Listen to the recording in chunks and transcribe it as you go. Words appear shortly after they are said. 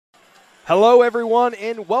Hello, everyone,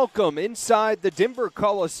 and welcome inside the Denver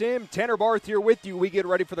Coliseum. Tanner Barth here with you. We get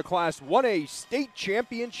ready for the Class 1A State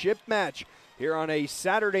Championship match here on a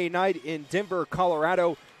Saturday night in Denver,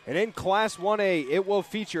 Colorado. And in Class 1A, it will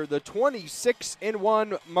feature the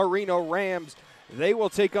 26-1 Merino Rams. They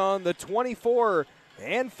will take on the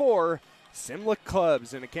 24-4 Simla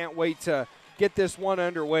Clubs. And I can't wait to get this one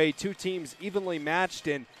underway. Two teams evenly matched,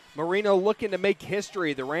 and Merino looking to make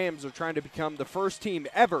history. The Rams are trying to become the first team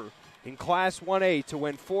ever in Class 1A to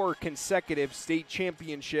win 4 consecutive state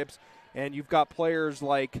championships. And you've got players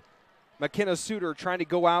like McKenna Suter trying to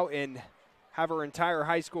go out and have her entire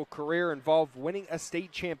high school career involved winning a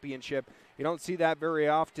state championship. You don't see that very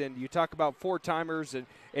often. You talk about four-timers and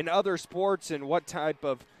in other sports and what type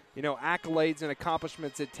of accolades and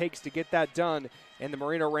accomplishments it takes to get that done. And the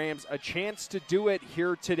Merino Rams a chance to do it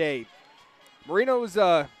here today. Merino's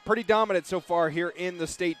pretty dominant so far here in the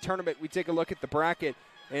state tournament. We take a look at the bracket.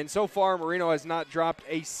 And so far, Merino has not dropped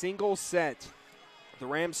a single set. The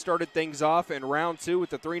Rams started things off in round 2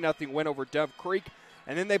 with a 3-0 win over Dove Creek.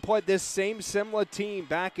 And then they played this same Simla team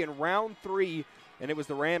back in round 3. And it was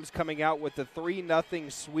the Rams coming out with a 3-0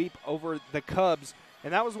 sweep over the Cubs.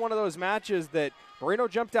 And that was one of those matches that Merino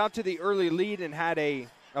jumped out to the early lead and had a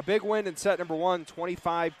big win in set number 1,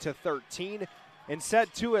 25-13. In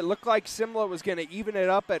set 2, it looked like Simla was going to even it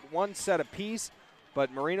up at one set apiece.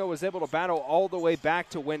 But Merino was able to battle all the way back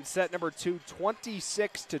to win set number 2,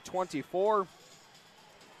 26-24.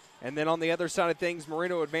 And then on the other side of things,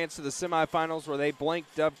 Merino advanced to the semifinals where they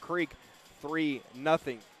blanked Dove Creek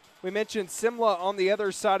 3-0. We mentioned Simla on the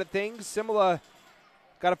other side of things. Simla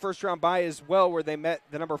got a first-round bye as well where they met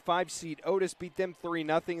the number 5 seed Otis, beat them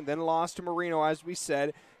 3-0, then lost to Merino, as we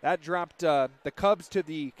said. That dropped the Cubs to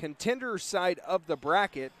the contender side of the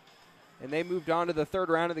bracket. And they moved on to the third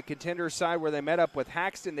round of the contender side where they met up with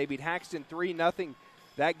Haxton. They beat Haxton 3-0.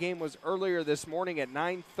 That game was earlier this morning at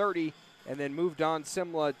 9:30, and then moved on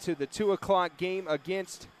Simla to the 2 o'clock game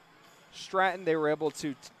against Stratton. They were able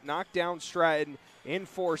to knock down Stratton in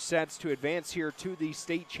 4 sets to advance here to the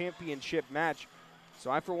state championship match.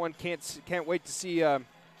 So I, for one, can't wait to see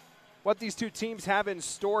what these two teams have in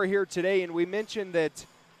store here today. And we mentioned that,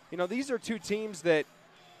 these are two teams that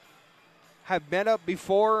have met up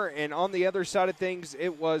before, and on the other side of things,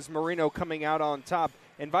 it was Merino coming out on top.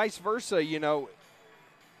 And vice versa, you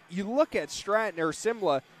look at Stratton or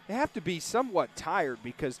Simla, they have to be somewhat tired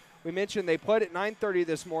because we mentioned they played at 9:30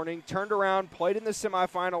 this morning, turned around, played in the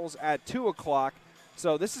semifinals at 2 o'clock.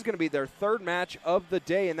 So this is going to be their third match of the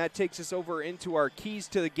day, and that takes us over into our keys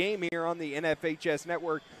to the game here on the NFHS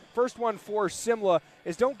Network. First one for Simla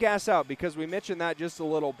is don't gas out because we mentioned that just a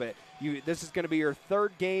little bit. This is going to be your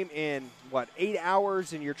third game in, 8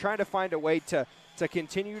 hours, and you're trying to find a way to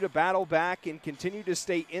continue to battle back and continue to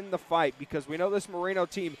stay in the fight because we know this Merino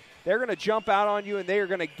team, they're going to jump out on you and they are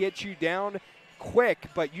going to get you down quick,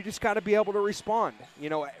 but you just got to be able to respond.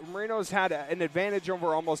 Merino's had an advantage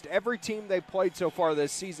over almost every team they've played so far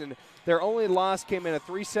this season. Their only loss came in a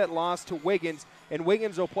 3-set loss to Wiggins, and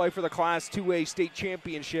Wiggins will play for the Class 2A state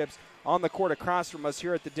championships on the court across from us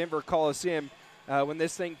here at the Denver Coliseum when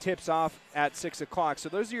this thing tips off at 6 o'clock. So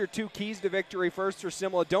those are your two keys to victory. First for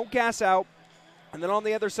Simla, don't gas out. And then on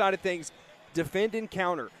the other side of things, defend and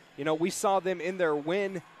counter. We saw them in their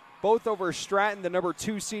win both over Stratton, the number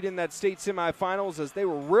 2 seed in that state semifinals, as they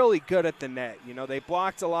were really good at the net. They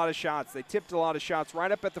blocked a lot of shots. They tipped a lot of shots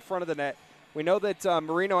right up at the front of the net. We know that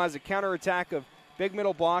Merino has a counterattack of big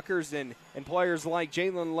middle blockers and players like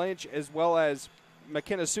Jalen Lynch as well as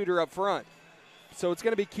McKenna Suter up front. So it's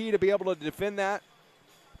going to be key to be able to defend that,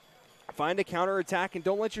 find a counterattack, and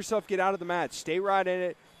don't let yourself get out of the match. Stay right in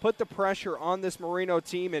it. Put the pressure on this Merino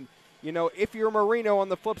team. And, if you're Merino on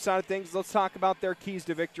the flip side of things, let's talk about their keys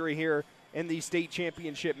to victory here in the state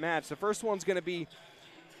championship match. The first one's going to be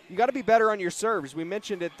you got to be better on your serves. We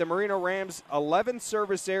mentioned it, the Merino Rams, 11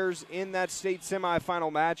 service errors in that state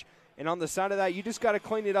semifinal match. And on the side of that, you just got to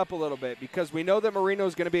clean it up a little bit because we know that Merino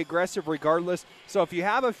is going to be aggressive regardless. So if you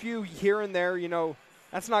have a few here and there,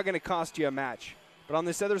 that's not going to cost you a match. But on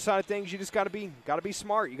this other side of things, you just got to be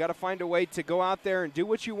smart. You got to find a way to go out there and do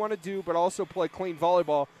what you want to do, but also play clean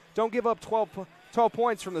volleyball. Don't give up 12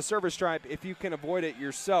 points from the service stripe if you can avoid it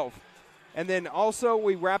yourself. And then also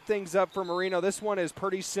we wrap things up for Merino. This one is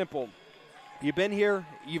pretty simple. You've been here,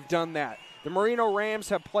 you've done that. The Merino Rams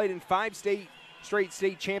have played in 5 straight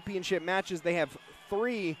state championship matches. They have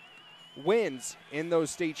 3 wins in those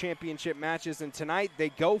state championship matches, and tonight they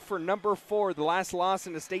go for number 4. The last loss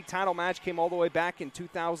in the state title match came all the way back in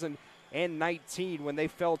 2019 when they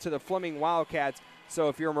fell to the Fleming Wildcats. So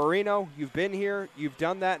if you're Merino, you've been here, you've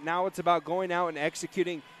done that. Now it's about going out and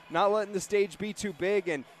executing not letting the stage be too big.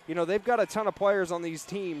 And, they've got a ton of players on these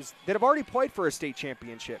teams that have already played for a state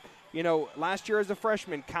championship. Last year as a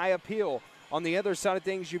freshman, Kaya Peel. On the other side of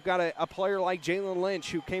things, you've got a player like Jalen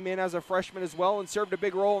Lynch, who came in as a freshman as well and served a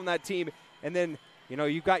big role in that team. And then,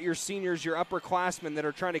 you've got your seniors, your upperclassmen that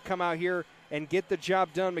are trying to come out here and get the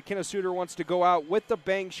job done. McKenna Suter wants to go out with the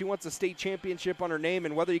bang. She wants a state championship on her name,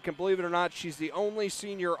 and whether you can believe it or not, she's the only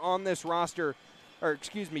senior on this roster.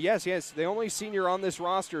 The only senior on this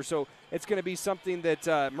roster. So it's going to be something that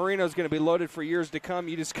Merino's going to be loaded for years to come.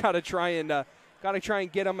 You just got to try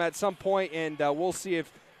and get them at some point, and we'll see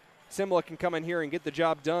if Simla can come in here and get the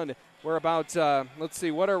job done. We're about,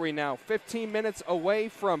 what are we now? 15 minutes away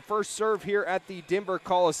from first serve here at the Denver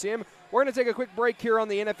Coliseum. We're going to take a quick break here on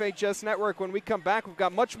the NFHS Network. When we come back, we've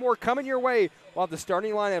got much more coming your way. We'll have the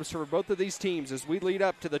starting lineups for both of these teams as we lead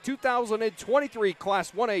up to the 2023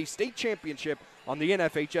 Class 1A State Championship on the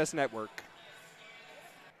NFHS Network.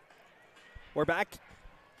 We're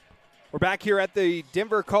back here at the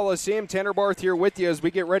Denver Coliseum. Tanner Barth here with you as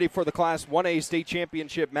we get ready for the Class 1A State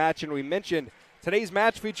Championship match. And we mentioned today's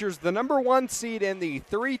match features the number 1 seed and the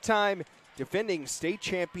 3-time defending state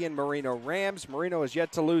champion Merino Rams. Merino has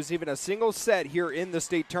yet to lose even a single set here in the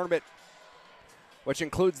state tournament, which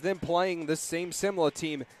includes them playing the same Simla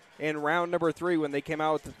team in round number 3 when they came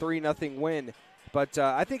out with the 3-0 win. But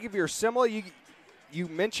I think if you're Simla, you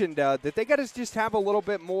mentioned that they got to just have a little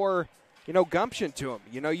bit more gumption to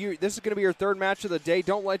them. This is going to be your third match of the day.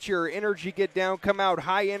 Don't let your energy get down. Come out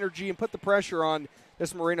high energy and put the pressure on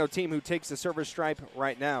this Merino team who takes the service stripe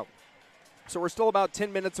right now. So we're still about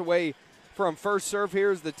 10 minutes away from first serve here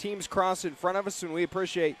as the teams cross in front of us, and we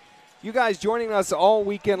appreciate you guys joining us all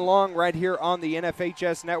weekend long right here on the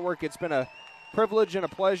NFHS Network. It's been a privilege and a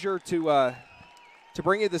pleasure to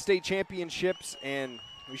bring you the state championships, and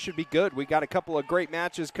we should be good. We got a couple of great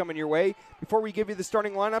matches coming your way. Before we give you the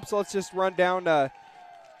starting lineups, let's just run down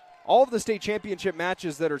all of the state championship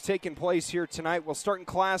matches that are taking place here tonight. We'll start in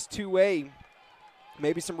Class 2A.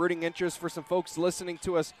 Maybe some rooting interest for some folks listening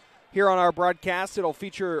to us here on our broadcast. It'll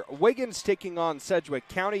feature Wiggins taking on Sedgwick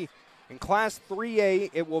County. In Class 3A,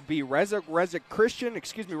 it will be Resurrection Christian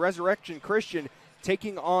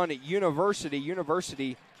taking on University.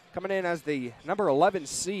 University coming in as the number 11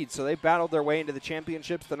 seed, so they battled their way into the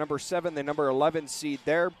championships. The number 7, the number 11 seed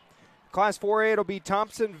there. Class 4A, it'll be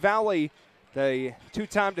Thompson Valley, the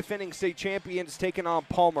 2-time defending state champions, taking on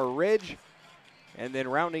Palmer Ridge. And then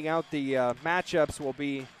rounding out the matchups will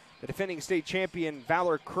be the defending state champion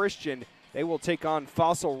Valor Christian. They will take on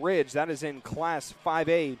Fossil Ridge. That is in Class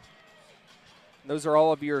 5A. Those are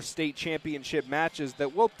all of your state championship matches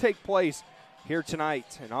that will take place here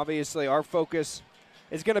tonight. And obviously our focus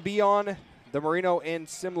is going to be on the Merino and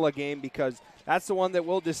Simla game because that's the one that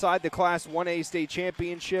will decide the Class 1A state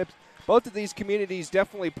championships. Both of these communities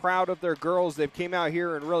definitely proud of their girls. They've came out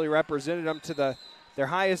here and really represented them to their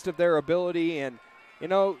highest of their ability. And,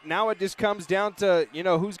 now it just comes down to,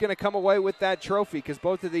 who's going to come away with that trophy because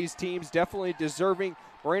both of these teams definitely deserving.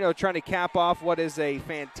 Merino trying to cap off what is a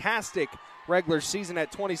fantastic regular season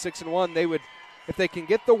at 26-1. They would, if they can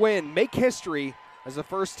get the win, make history as the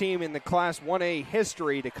first team in the Class 1A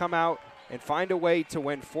history to come out and find a way to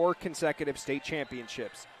win 4 consecutive state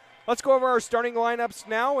championships. Let's go over our starting lineups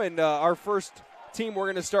now, and our first team we're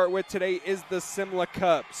going to start with today is the Simla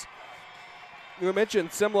Cubs. We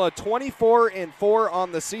mentioned Simla 24-4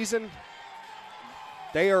 on the season.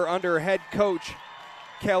 They are under head coach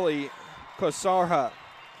Kelly Kosarha.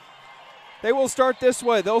 They will start this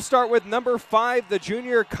way. They'll start with number 5, the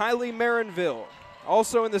junior Kylie Marinville.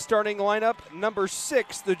 Also in the starting lineup, number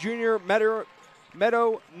 6, the junior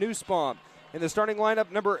Meadow Nussbaum. In the starting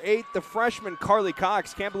lineup, number 8, the freshman Carly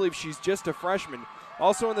Cox. Can't believe she's just a freshman.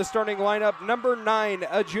 Also in the starting lineup, number 9,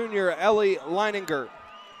 a junior Ellie Leininger.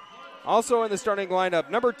 Also in the starting lineup,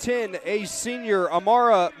 number 10, a senior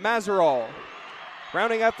Amara Mazeral.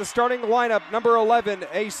 Rounding out the starting lineup, number 11,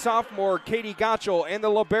 a sophomore Katie Gotchel. And the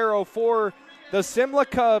libero for the Simla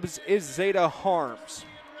Cubs is Zeta Harms.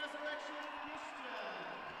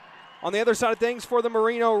 On the other side of things for the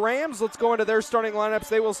Merino Rams, let's go into their starting lineups.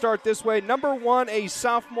 They will start this way. Number 1, a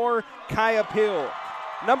sophomore Kaya Pill.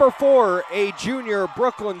 Number 4, a junior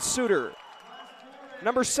Brooklyn Suter.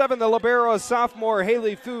 Number 7, the libero, sophomore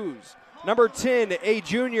Haley Foos. Number 10, a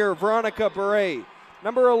junior Veronica Beret.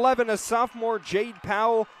 Number 11, a sophomore Jade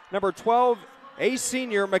Powell. Number 12, a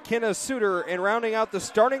senior McKenna Suter. And rounding out the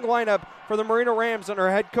starting lineup for the Merino Rams under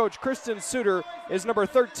head coach Kristen Suter is number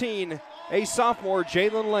 13, a sophomore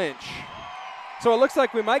Jalen Lynch. So it looks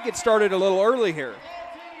like we might get started a little early here.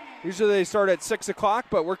 Usually they start at 6 o'clock,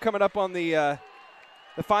 but we're coming up on the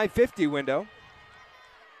 5:50 window.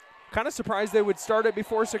 Kind of surprised they would start it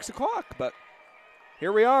before 6 o'clock, but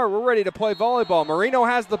here we are. We're ready to play volleyball. Merino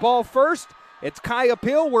has the ball first. It's Kaya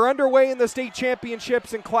Peel. We're underway in the state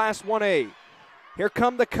championships in Class 1A. Here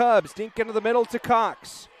come the Cubs. Dink into the middle to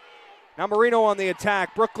Cox. Now Merino on the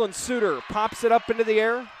attack. Brooklyn Suter pops it up into the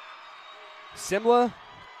air. Simla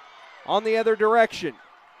on the other direction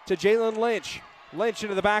to Jalen Lynch. Lynch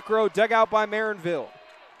into the back row, dug out by Marinville.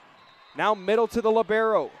 Now middle to the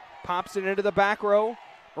libero. Pops it into the back row.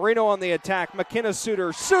 Merino on the attack. McKenna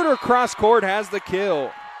Suter. Suter cross court has the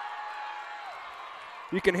kill.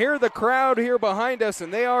 You can hear the crowd here behind us,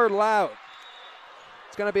 and they are loud.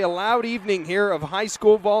 It's going to be a loud evening here of high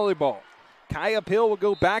school volleyball. Kaya Pill will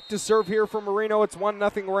go back to serve here for Merino. It's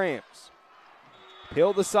 1-0 Rams.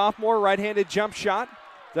 Pill, the sophomore, right-handed jump shot.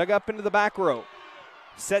 Dug up into the back row.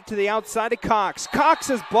 Set to the outside of Cox. Cox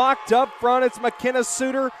is blocked up front. It's McKenna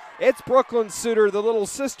Suter. It's Brooklyn Suter. The little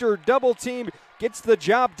sister double team gets the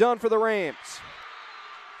job done for the Rams.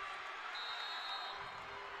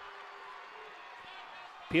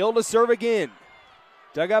 Peel to serve again.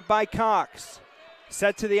 Dug up by Cox.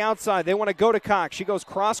 Set to the outside. They want to go to Cox. She goes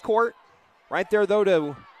cross court. Right there, though,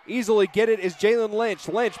 to easily get it is Jalen Lynch.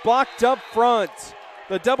 Lynch blocked up front.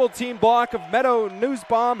 The double team block of Meadow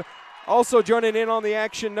Newsbaum. Also joining in on the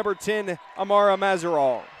action, number 10, Amara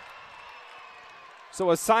Mazeral.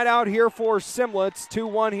 So a side out here for Simla. It's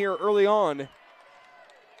 2-1 here early on.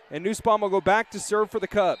 And Newsbaum will go back to serve for the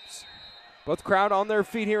Cubs. Both crowd on their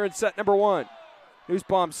feet here in set number 1.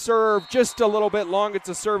 Newsbaum serve just a little bit long. It's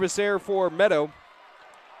a service error for Meadow.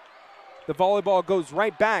 The volleyball goes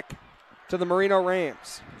right back to the Merino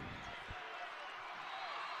Rams.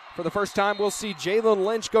 For the first time, we'll see Jalen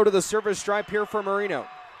Lynch go to the service stripe here for Merino.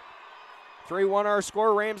 3-1 our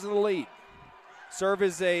score, Rams in the lead. Serve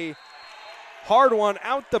is a hard one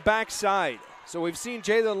out the backside. So we've seen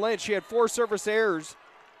Jalen Lynch. She had 4 service errors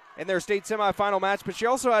in their state semifinal match, but she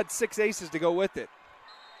also had 6 aces to go with it.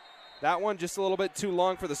 That one just a little bit too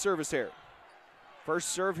long for the service error. First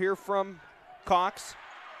serve here from Cox.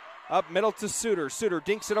 Up middle to Suter. Suter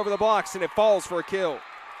dinks it over the blocks, and it falls for a kill.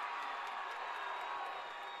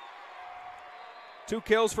 2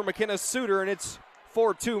 kills for McKenna Suter, and it's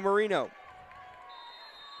 4-2 Merino.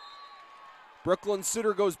 Brooklyn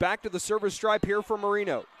Suter goes back to the service stripe here for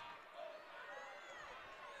Merino.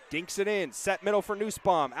 Dinks it in. Set middle for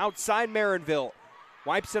Newsbaum. Outside Marinville.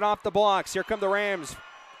 Wipes it off the blocks. Here come the Rams.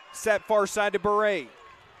 Set far side to Beret.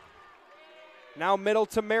 Now middle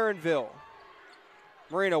to Marinville.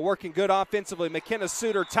 Merino working good offensively. McKenna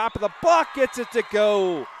Suter, top of the block, gets it to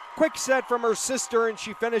go. Quick set from her sister, and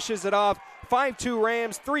she finishes it off. 5-2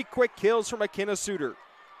 Rams, 3 quick kills from McKenna Suter.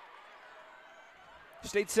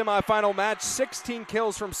 State semifinal match, 16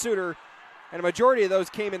 kills from Suter, and a majority of those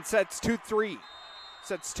came in sets 2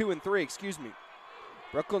 and 3, excuse me.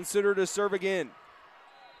 Brooklyn Suter to serve again.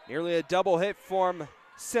 Nearly a double hit from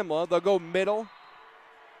Simla. They'll go middle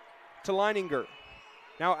to Leininger.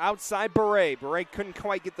 Now outside Beret. Beret couldn't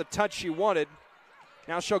quite get the touch she wanted.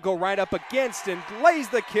 Now she'll go right up against and lays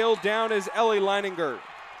the kill down as Ellie Leininger.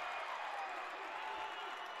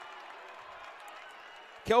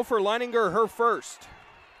 Kill for Leininger, her first.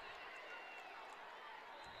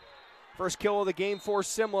 First kill of the game for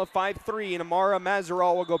Simla, 5-3, and Amara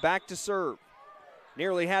Mazeral will go back to serve.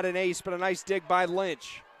 Nearly had an ace, but a nice dig by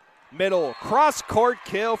Lynch. Middle, cross-court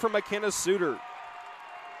kill for McKenna Suter.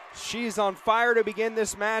 She's on fire to begin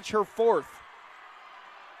this match, her 4th.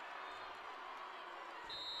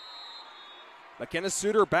 McKenna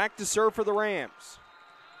Suter back to serve for the Rams.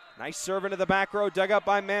 Nice serve into the back row, dug up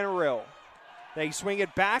by Manuel. They swing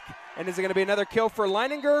it back, and is it going to be another kill for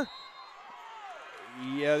Leininger?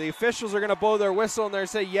 Yeah, the officials are going to blow their whistle and they're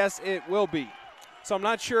say yes, it will be. So I'm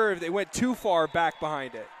not sure if they went too far back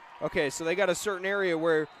behind it. Okay, so they got a certain area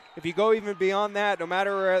where if you go even beyond that, no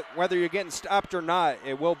matter whether you're getting stopped or not,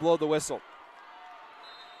 it will blow the whistle.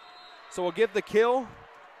 So we'll give the kill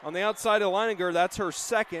on the outside of Leininger. That's her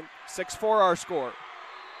second. 6-4 our score.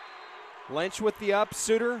 Lynch with the up.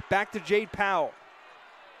 Suter back to Jade Powell.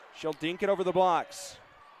 She'll dink it over the blocks.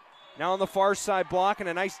 Now on the far side block, and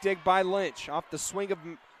a nice dig by Lynch off the swing of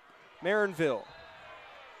Marinville.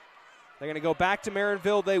 They're going to go back to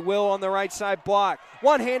Marinville. They will on the right side block.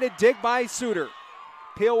 One-handed dig by Suter.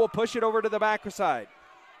 Peel will push it over to the back side.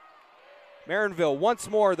 Marinville once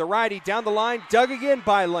more, the righty down the line, dug again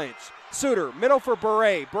by Lynch. Suter, middle for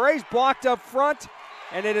Beret. Beret's blocked up front,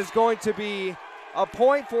 and it is going to be a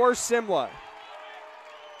point for Simla.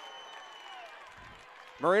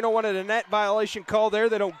 Merino wanted a net violation call there.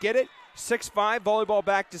 They don't get it. 6-5, volleyball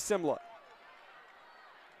back to Simla.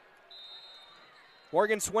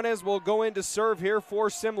 Morgan Swinez will go in to serve here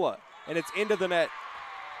for Simla, and it's into the net.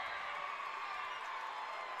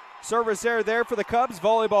 Service error there for the Cubs.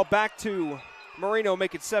 Volleyball back to Merino,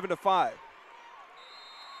 make it 7-5.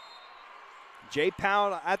 Jay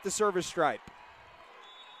Powell at the service stripe.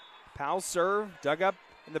 Powell's serve, dug up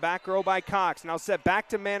in the back row by Cox. Now set back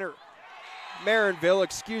to Marinville,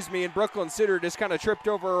 and Brooklyn Suter just kind of tripped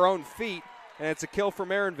over her own feet, and it's a kill for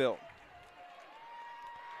Marinville.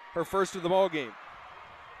 Her first of the ball game.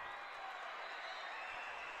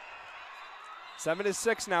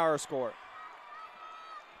 7-6 now our score.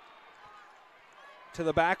 To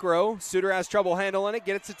the back row. Suter has trouble handling it.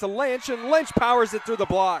 Gets it to Lynch, and Lynch powers it through the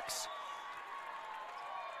blocks.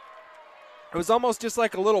 It was almost just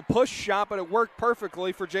like a little push shot, but it worked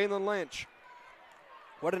perfectly for Jalen Lynch.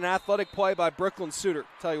 What an athletic play by Brooklyn Suter.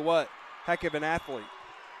 Tell you what, heck of an athlete.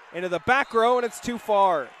 Into the back row, and it's too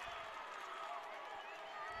far.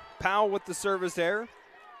 Powell with the service error.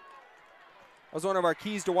 That was one of our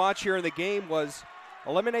keys to watch here in the game, was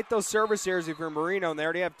eliminate those service errors if you're Merino, and they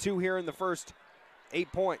already have 2 here in the first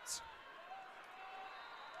 8 points.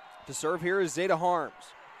 To serve here is Zeta Harms.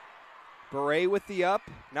 Beret with the up.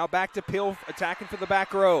 Now back to Peel attacking for the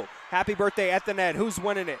back row. Happy birthday at the net. Who's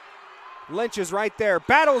winning it? Lynch is right there.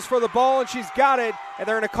 Battles for the ball, and she's got it, and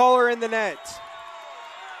they're going to call her in the net.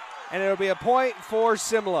 And it'll be a point for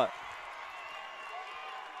Simla.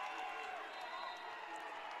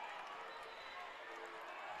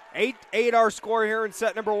 8-8 our score here in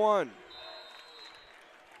set number 1.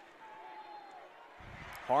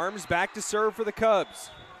 Harms back to serve for the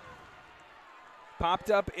Cubs.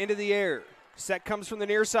 Popped up into the air. Set comes from the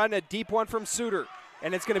near side, and a deep one from Suter.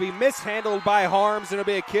 And it's going to be mishandled by Harms, and it'll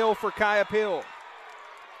be a kill for Kaya Pill.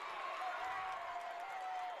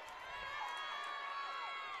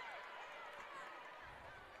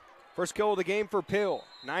 First kill of the game for Pill.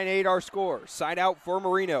 9-8 our score. Side out for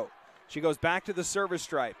Merino. She goes back to the service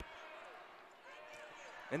stripe.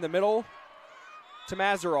 In the middle to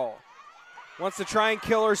Mazeral. Wants to try and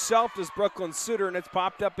kill herself as Brooklyn Suter, and it's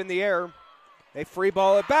popped up in the air. They free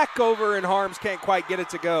ball it back over, and Harms can't quite get it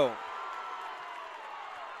to go.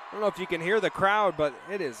 I don't know if you can hear the crowd, but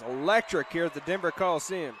it is electric here at the Denver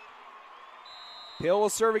Coliseum. Pill will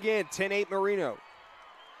serve again, 10-8 Merino.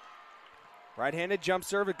 Right-handed jump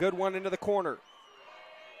serve, a good one into the corner.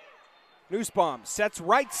 Nussbaum sets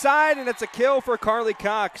right side, and it's a kill for Carly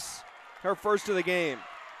Cox, her first of the game.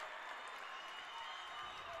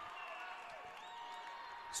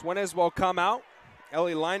 Suarez will come out.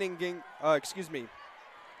 Ellie Leininger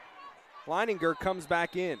comes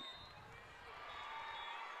back in.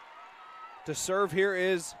 To serve here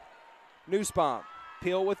is Nussbaum.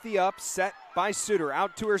 Peel with the up, set by Suter.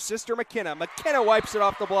 Out to her sister McKenna. McKenna wipes it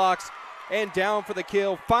off the blocks and down for the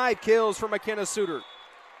kill. 5 kills for McKenna Suter.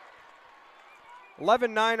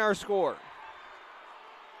 11-9 our score.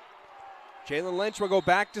 Jalen Lynch will go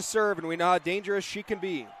back to serve, and we know how dangerous she can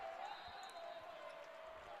be.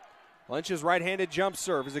 Lynch's right-handed jump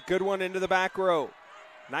serve is a good one into the back row.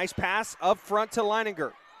 Nice pass up front to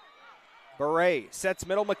Leininger. Beret sets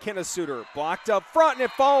middle, McKenna Suter. Blocked up front, and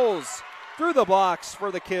it falls through the blocks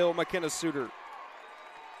for the kill, McKenna Suter.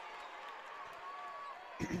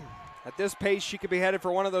 At this pace, she could be headed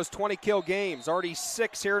for one of those 20-kill games. Already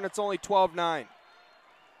 6 here, and it's only 12-9.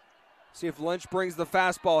 See if Lynch brings the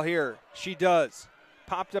fastball here. She does.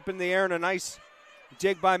 Popped up in the air, and a nice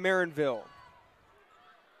dig by Marinville.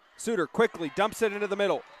 Suter quickly dumps it into the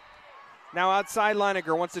middle. Now outside,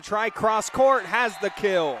 Leininger wants to try cross court, has the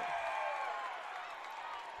kill.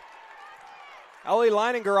 Ellie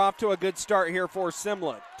Leininger off to a good start here for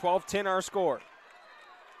Simla. 12-10 our score.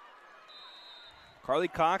 Carly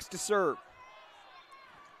Cox to serve.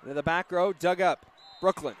 Into the back row, dug up.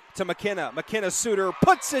 Brooklyn to McKenna. McKenna Suter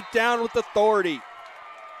puts it down with authority.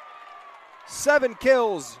 7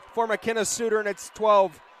 kills for McKenna Suter, and it's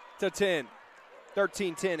 12-10.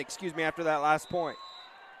 13-10, after that last point.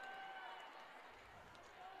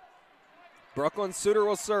 Brooklyn Suter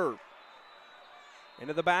will serve.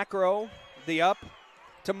 Into the back row, the up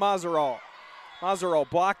to Mazeral. Mazeral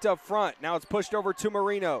blocked up front. Now it's pushed over to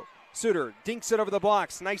Merino. Suter dinks it over the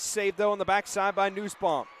blocks. Nice save, though, on the backside by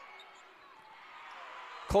Nussbaum.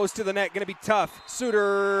 Close to the net, going to be tough.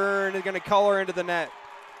 Suter is going to call her into the net.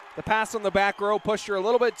 The pass on the back row pushed her a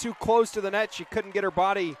little bit too close to the net. She couldn't get her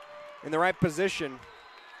body in the right position.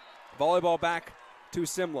 Volleyball back to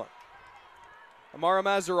Simla. Amara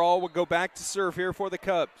Mazeral will go back to serve here for the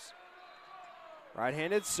Cubs.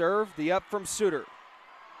 Right-handed serve, the up from Suter.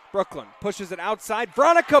 Brooklyn pushes it outside.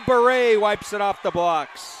 Veronica Beret wipes it off the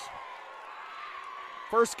blocks.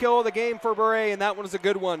 First kill of the game for Beret, and that one is a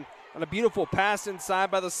good one. On a beautiful pass inside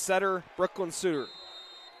by the setter, Brooklyn Suter.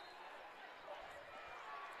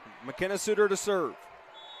 McKenna Suter to serve.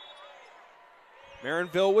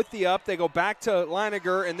 Marinville with the up. They go back to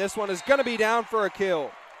Leininger, and this one is going to be down for a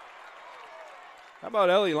kill. How about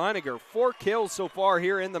Ellie Leininger? 4 kills so far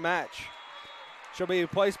here in the match. She'll be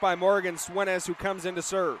replaced by Morgan Suenez, who comes in to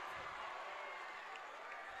serve.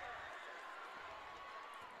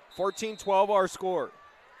 14-12 our score.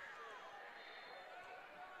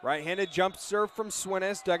 Right-handed jump serve from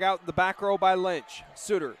Suenez, dug out in the back row by Lynch.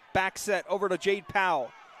 Suter, back set over to Jade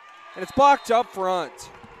Powell, and it's blocked up front.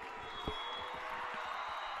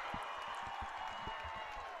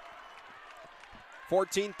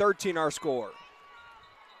 (14-13) our score.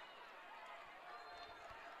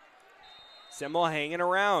 Simla hanging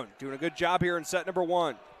around, doing a good job here in set number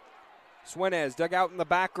 1. Suenez dug out in the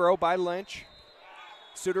back row by Lynch.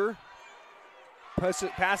 Suter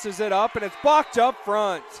passes it up, and it's blocked up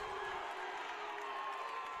front.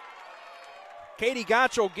 Katie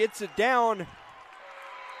Gotchel gets it down.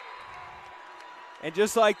 And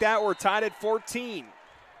just like that, we're tied at 14.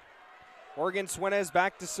 Morgan Suenez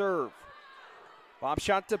back to serve. Lob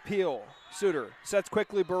shot to Peel. Suter sets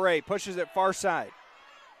quickly. Beret pushes it far side.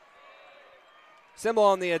 Simla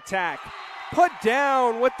on the attack. Put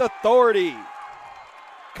down with authority.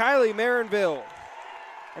 Kylie Marinville.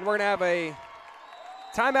 And we're going to have a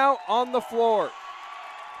timeout on the floor.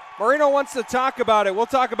 Merino wants to talk about it. We'll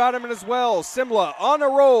talk about him as well. Simla on a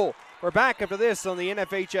roll. We're back after this on the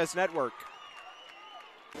NFHS Network.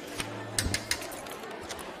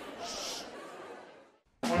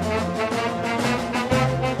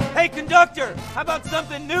 Hey, conductor, how about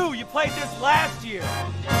something new? You played this last year.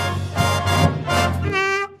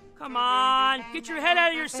 Come on, get your head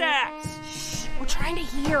out of your sacks. Shh, we're trying to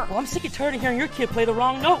hear. Well, I'm sick and tired of hearing your kid play the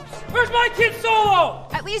wrong notes. Where's my kid solo?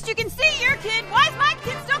 At least you can see your kid. Why is my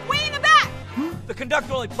kid stuck way in the back? The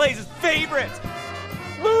conductor only plays his favorite.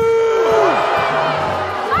 My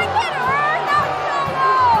kid heard that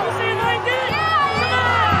solo. You saying I did? Yeah, Come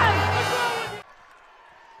on. What's wrong with you?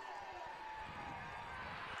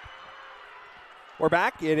 We're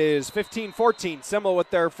back. It is 15-14. Simla with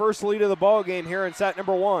their first lead of the ball game here in set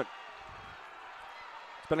number 1.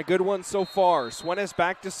 It's been a good one so far. Suenez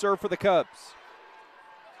back to serve for the Cubs.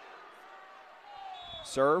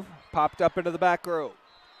 Serve popped up into the back row.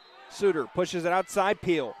 Suter pushes it outside.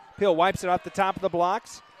 Peel wipes it off the top of the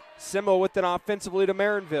blocks. Simla with an offensively to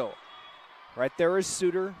Marinville. Right there is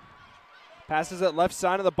Suter. Passes it left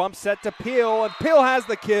side of the bump set to Peel, and Peel has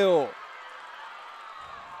the kill.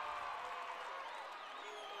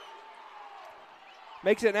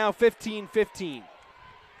 Makes it now 15-15.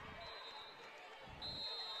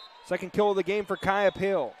 Second kill of the game for Kaya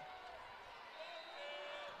Peel.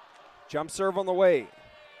 Jump serve on the way.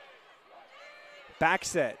 Back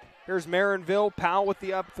set. Here's Marinville. Powell with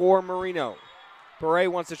the up for Merino.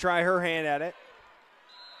 Beret wants to try her hand at it.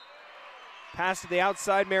 Pass to the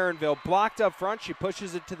outside, Marinville. Blocked up front. She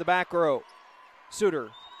pushes it to the back row. Suter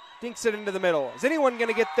dinks it into the middle. Is anyone going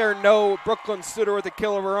to get there? No. Brooklyn Suter with a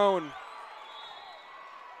kill of her own.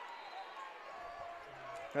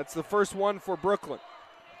 That's the first one for Brooklyn.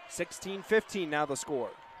 16-15 now the score.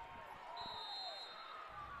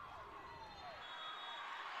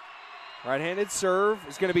 Right-handed serve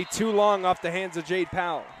is going to be too long off the hands of Jade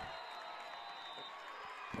Powell.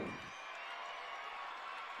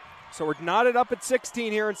 So we're knotted up at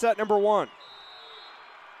 16 here in set number 1.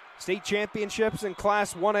 State championships in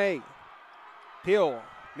Class 1A. Peel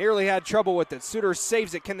nearly had trouble with it. Suter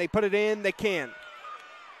saves it. Can they put it in? They can.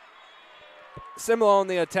 Simla on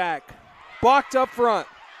the attack. Blocked up front.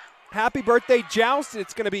 Happy birthday joust.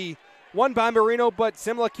 It's going to be won by Merino, but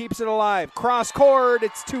Simla keeps it alive. Cross court.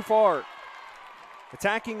 It's too far.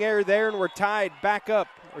 Attacking error there, and we're tied back up.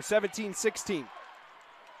 We're 17-16.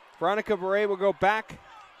 Veronica Beret will go back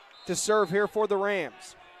to serve here for the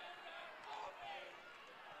Rams.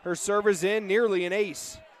 Her serve is in, nearly an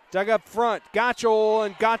ace. Dug up front. Gotchel,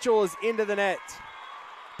 and Gotchel is into the net.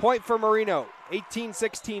 Point for Merino.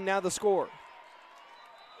 18-16 now the score.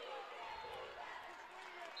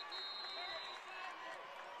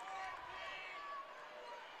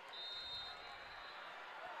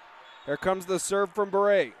 Here comes the serve from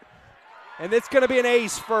Beret. And it's going to be an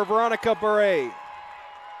ace for Veronica Beret.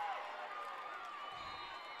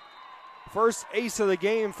 First ace of the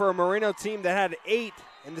game for a Merino team that had 8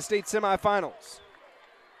 in the state semifinals.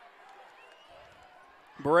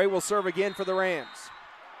 Beret will serve again for the Rams.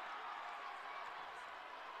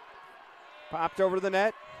 Popped over to the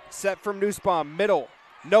net. Set from Nussbaum. Middle.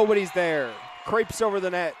 Nobody's there. Crepes over the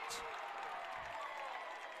net.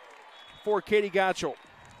 For Katie Gotchel.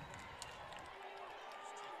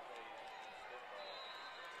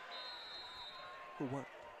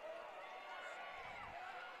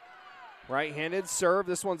 Right-handed serve.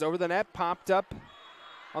 This one's over the net, popped up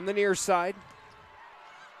on the near side.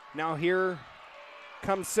 Now here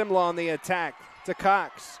comes Simla on the attack to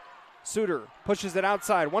Cox. Suter pushes it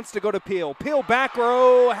outside, wants to go to Peel. Peel back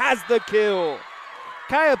row, has the kill.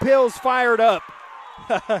 Kaya Peel's fired up.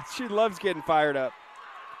 She loves getting fired up.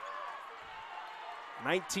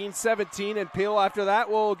 19-17, and Peel after that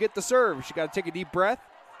will get the serve. She got to take a deep breath,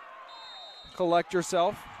 collect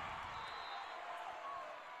herself.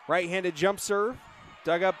 Right-handed jump serve,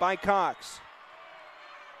 dug up by Cox.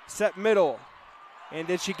 Set middle, and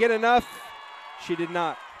did she get enough? She did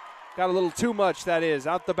not. Got a little too much, that is,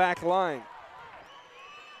 out the back line.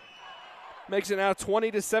 Makes it now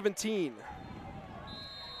 20-17.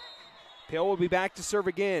 Peel will be back to serve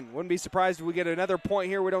again. Wouldn't be surprised if we get another point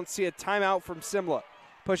here. We don't see a timeout from Simla.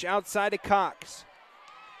 Push outside to Cox.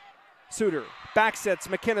 Suter back sets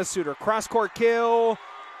McKenna Suter. Cross-court kill.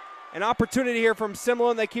 An opportunity here from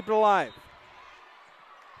Simla, and they keep it alive.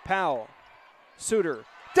 Powell. Suter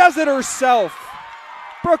does it herself.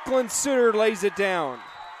 Brooklyn Suter lays it down.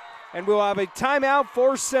 And we'll have a timeout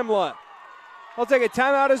for Simla. I'll take a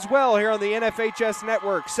timeout as well here on the NFHS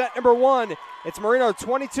Network. Set number 1, it's Merino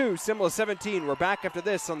 22, Simla 17. We're back after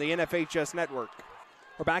this on the NFHS Network.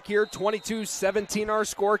 We're back here, 22-17 our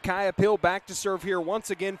score. Kaya Peel back to serve here once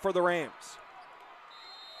again for the Rams.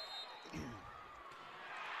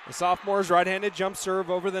 The sophomore's right-handed jump serve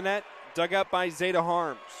over the net, dug up by Zeta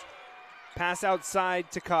Harms. Pass outside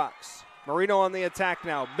to Cox. Merino on the attack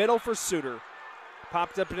now, middle for Suter.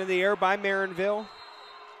 Popped up into the air by Marinville.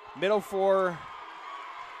 Middle for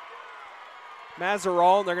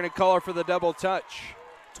Mazaral, and they're going to call her for the double touch.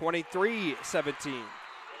 23-17.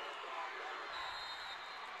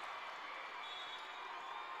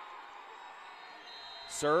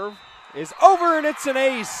 Serve is over, and it's an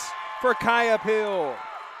ace for Kaya Peel.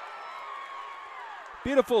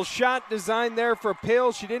 Beautiful shot design there for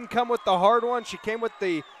Peel. She didn't come with the hard one. She came with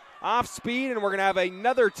the off speed, and we're going to have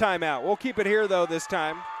another timeout. We'll keep it here, though, this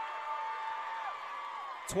time.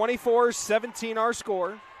 24-17 our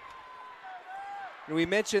score. And we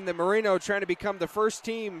mentioned that Merino trying to become the first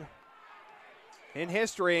team in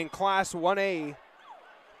history in Class 1A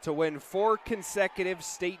to win 4 consecutive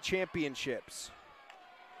state championships.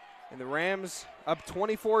 And the Rams up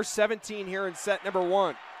 24-17 here in set number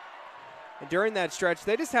 1. And during that stretch,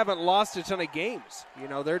 they just haven't lost a ton of games. You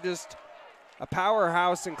know, they're just a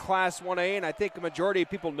powerhouse in Class 1A, and I think a majority of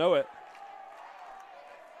people know it.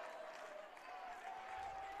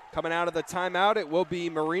 Coming out of the timeout, it will be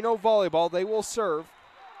Merino Volleyball. They will serve.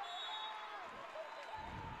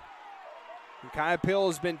 And Kaya Peel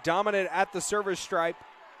has been dominant at the service stripe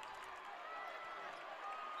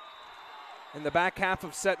in the back half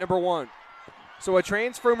of set number 1. So a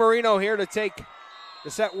transfer Merino here to take the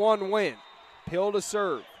set 1 win. Peel to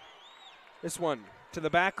serve. This one to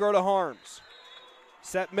the back row to Harms.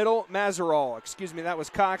 Set middle, Mazaral. Excuse me, that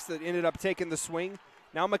was Cox that ended up taking the swing.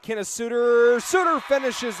 Now McKenna Suter. Suter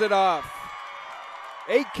finishes it off.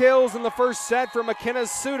 8 kills in the first set for McKenna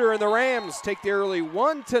Suter, and the Rams take the early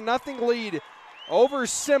 1-0 lead over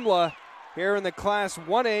Simla here in the Class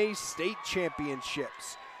 1A state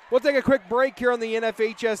championships. We'll take a quick break here on the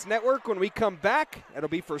NFHS Network. When we come back, it'll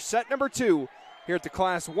be for set number 2 here at the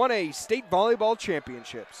Class 1A state volleyball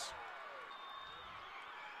championships.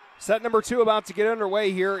 Set number 2 about to get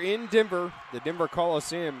underway here in Denver, the Denver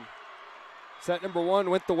Coliseum. Set number 1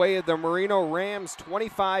 went the way of the Merino Rams,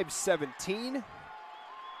 25-17.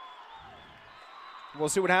 We'll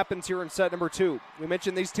see what happens here in set number 2. We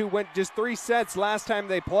mentioned these two went just 3 sets last time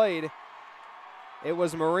they played. It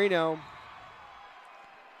was Merino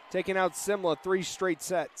taking out Simla 3 straight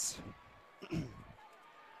sets. I'm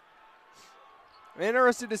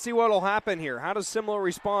interested to see what will happen here. How does Simla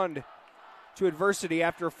respond to adversity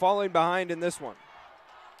after falling behind in this one?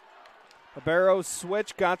 Libero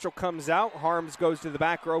switch, Gotchel comes out. Harms goes to the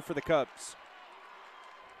back row for the Cubs.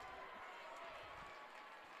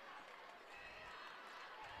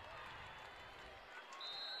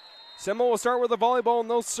 Simla will start with a volleyball, and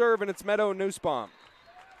they'll serve, and it's Meadow Nussbaum.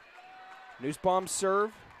 Nussbaum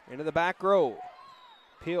serve into the back row.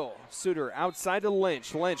 Peel, Suter outside to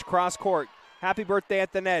Lynch. Lynch cross court. Happy birthday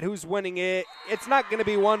at the net. Who's winning it? It's not going to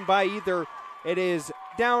be won by either. It is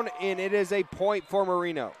down, and it is a point for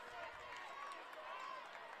Merino.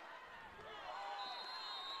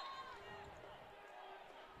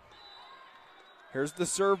 Here's the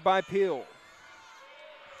serve by Peel.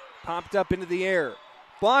 Popped up into the air.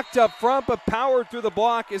 Blocked up front, but powered through the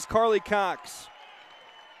block is Carly Cox.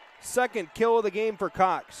 Second kill of the game for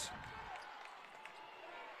Cox.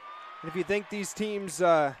 And if you think these teams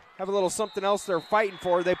have a little something else they're fighting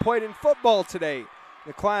for, they played in football today.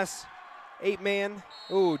 The Class 8-man.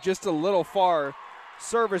 Ooh, just a little far.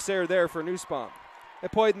 Service error there for Nussbaum. They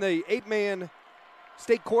played in the 8-man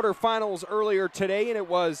state quarterfinals earlier today, and it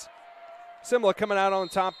was Simla coming out on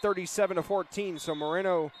top 37-14. So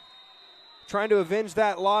Merino trying to avenge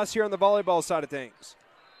that loss here on the volleyball side of things.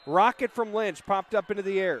 Rocket from Lynch popped up into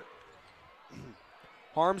the air.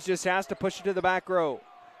 Harms just has to push it to the back row.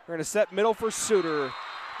 They're going to set middle for Suter,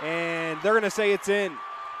 and they're going to say it's in.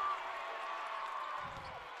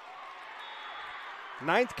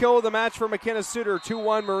 9th kill of the match for McKenna Suter,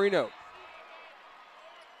 2-1 Merino.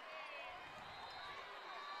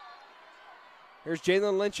 Here's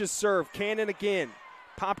Jalen Lynch's serve. Cannon again.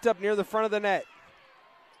 Popped up near the front of the net.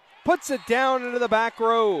 Puts it down into the back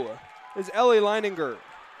row is Ellie Leininger.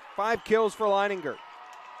 5 kills for Leininger.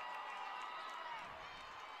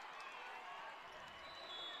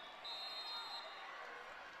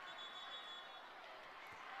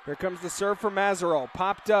 Here comes the serve for Mazarol.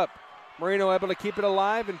 Popped up. Merino able to keep it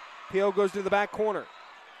alive, and Pio goes to the back corner.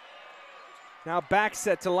 Now back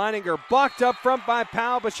set to Leininger. Blocked up front by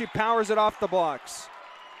Powell, but she powers it off the blocks.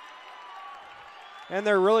 And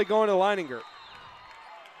they're really going to Leininger.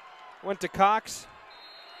 Went to Cox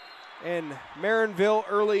and Marinville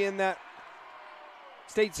early in that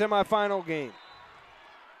state semifinal game.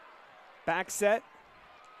 Back set.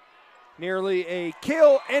 Nearly a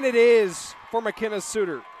kill, and it is for McKenna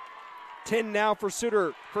Suter. 10 now for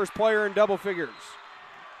Suter, first player in double figures.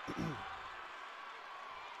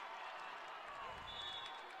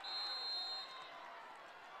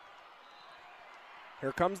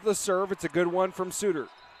 Here comes the serve. It's a good one from Suter.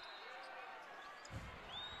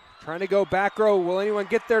 Trying to go back row. Will anyone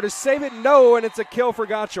get there to save it? No, and it's a kill for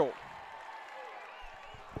Gotchel.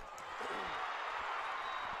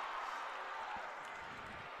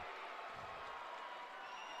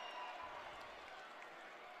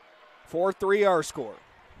 (4-3) our score.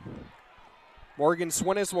 Morgan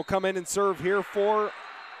Swinnis will come in and serve here for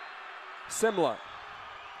Simla.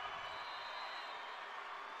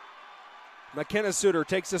 McKenna Suter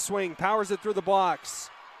takes a swing, powers it through the blocks.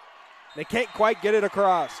 They can't quite get it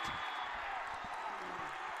across.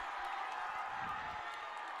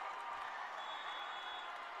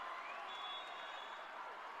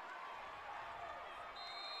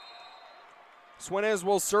 Swinnis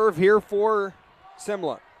will serve here for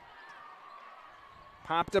Simla.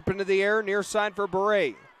 Popped up into the air, near side for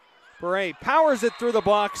Beret. Beret powers it through the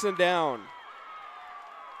blocks and down.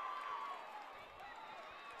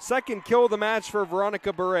 Second kill of the match for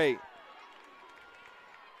Veronica Beret.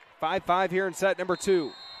 5-5 here in set number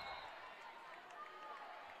 2.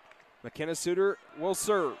 McKenna Suter will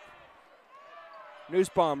serve.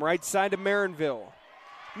 Nussbaum right side to Marinville.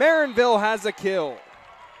 Marinville has a kill.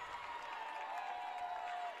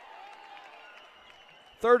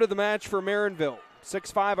 Third of the match for Marinville.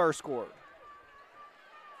 6-5 our score.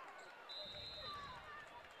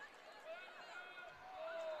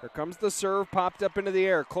 Here comes the serve, popped up into the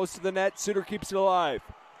air, close to the net. Suter keeps it alive.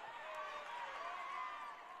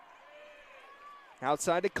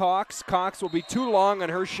 Outside to Cox. Cox will be too long on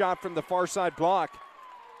her shot from the far side block.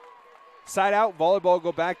 Side out, volleyball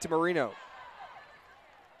go back to Merino.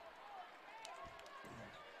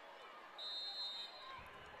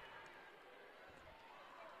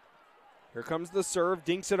 Here comes the serve,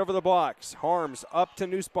 dinks it over the blocks. Harms up to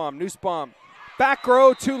Nussbaum. Nussbaum, back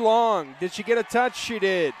row, too long. Did she get a touch? She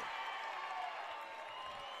did.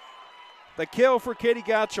 The kill for Katie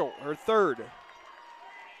Gatchel, her third.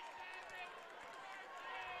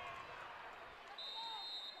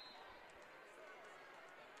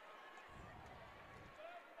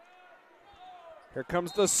 Here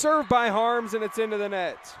comes the serve by Harms, and it's into the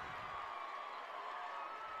net.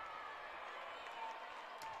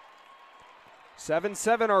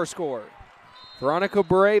 7-7 our score. Veronica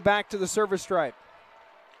Beret back to the service stripe.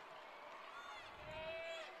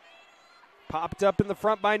 Popped up in the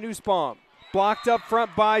front by Nussbaum. Blocked up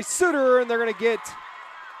front by Suter, and they're going to get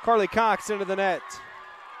Carly Cox into the net.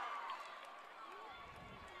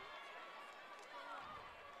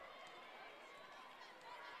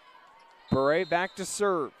 Beret back to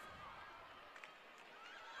serve.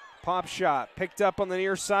 Pop shot picked up on the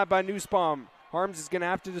near side by Nussbaum. Harms is going to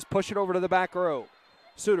have to just push it over to the back row.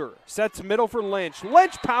 Suter sets middle for Lynch.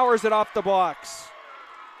 Lynch powers it off the blocks.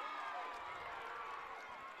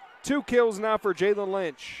 2 kills now for Jalen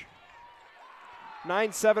Lynch.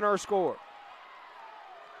 9-7 our score.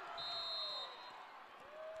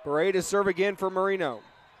 Beret to serve again for Merino.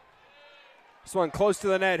 This one close to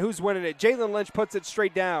the net. Who's winning it? Jalen Lynch puts it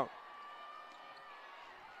straight down.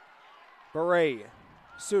 Beret.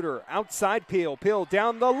 Suter outside Peel. Peel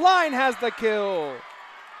down the line has the kill.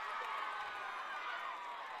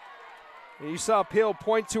 And you saw Peel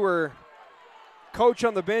point to her coach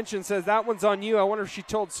on the bench and says, that one's on you. I wonder if she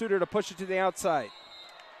told Suter to push it to the outside.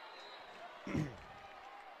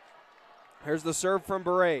 Here's the serve from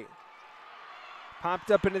Beret.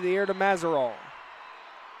 Popped up into the air to Mazeral.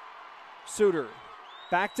 Suter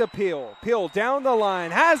back to Peel. Peel down the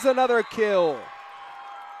line, has another kill.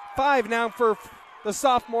 5 now for the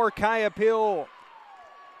sophomore Kaya Peel.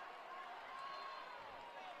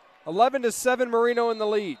 11-7, Merino in the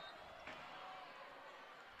lead.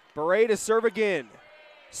 Beret to serve again.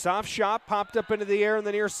 Soft shot popped up into the air on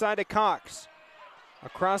the near side to Cox.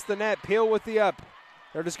 Across the net, Peel with the up.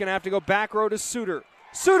 They're just going to have to go back row to Suter.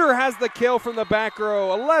 Suter has the kill from the back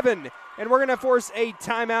row. 11, and we're going to force a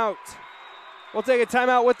timeout. We'll take a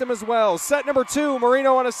timeout with them as well. Set number 2,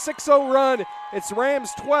 Merino on a 6-0 run. It's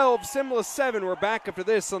Rams 12, Simla 7. We're back after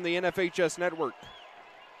this on the NFHS Network.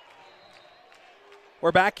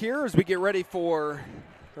 We're back here as we get ready for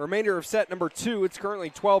the remainder of set number 2. It's currently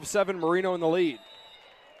 12-7, Merino in the lead.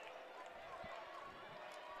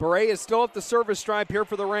 Beret is still at the service stripe here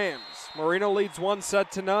for the Rams. Merino leads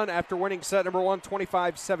 1-0 after winning set number 1,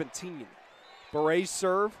 25-17. Beret's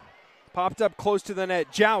serve popped up close to the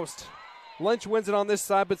net. Joust. Lynch wins it on this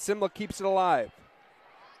side, but Simla keeps it alive.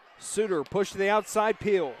 Suter pushed to the outside.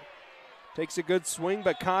 Peel takes a good swing,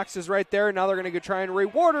 but Cox is right there. Now they're going to go try and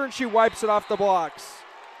reward her, and she wipes it off the blocks.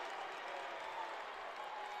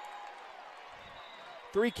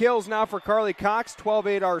 3 kills now for Carly Cox,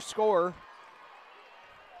 12-8 our score,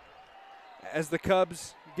 as the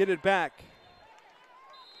Cubs get it back.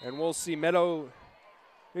 And we'll see Meadow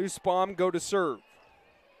Nussbaum go to serve.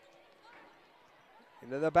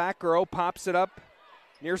 Into the back row, pops it up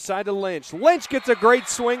near side to Lynch. Lynch gets a great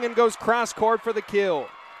swing and goes cross court for the kill.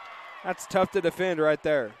 That's tough to defend right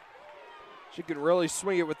there. She can really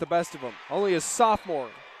swing it with the best of them. Only a sophomore.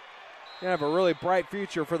 Gonna have a really bright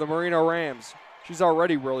future for the Merino Rams. She's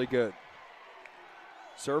already really good.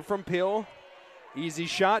 Serve from Peel. Easy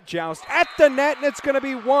shot. Joust at the net, and it's going to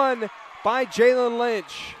be won by Jalen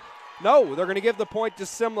Lynch. No, they're going to give the point to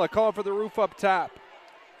Simla. Call for the roof up tap.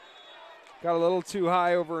 Got a little too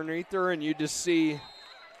high over underneath her, and you just see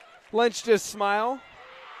Lynch just smile.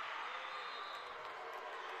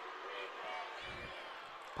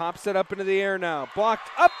 Pops it up into the air now. Blocked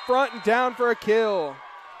up front and down for a kill.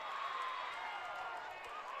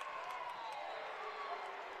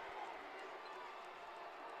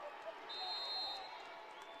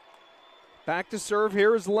 Back to serve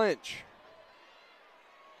here is Lynch.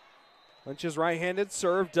 Lynch's right-handed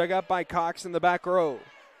serve dug up by Cox in the back row.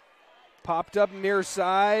 Popped up near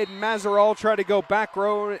side. Mazeral tried to go back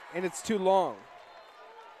row, and it's too long.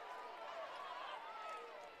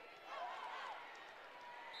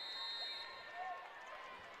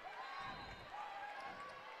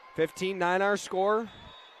 (15-9) our score.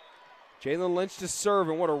 Jalen Lynch to serve,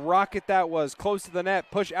 and what a rocket that was. Close to the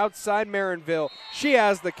net. Push outside Marinville. She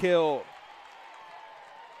has the kill.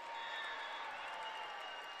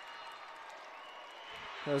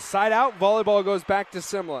 Side out, volleyball goes back to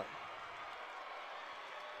Simla.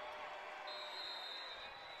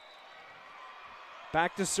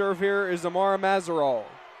 Back to serve here is Amara Mazeral.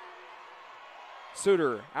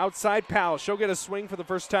 Suter, outside Powell. She'll get a swing for the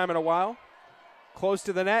first time in a while. Close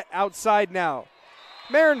to the net, outside now.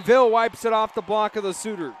 Marinville wipes it off the block of the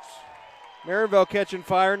Suters. Marinville catching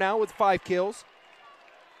fire now with 5 kills.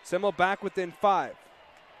 Simla back within 5.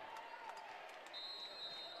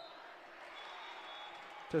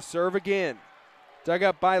 To serve again. Dug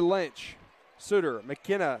up by Lynch. Suter,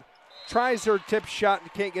 McKenna tries her tip shot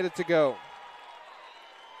and can't get it to go.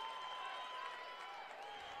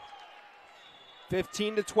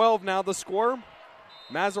 15-12 now the score.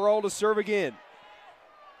 Mazeral to serve again.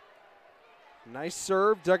 Nice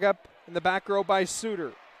serve, dug up in the back row by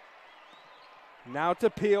Suter. Now to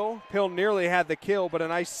Peel. Peel nearly had the kill, but a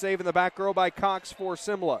nice save in the back row by Cox for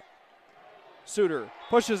Simla. Suter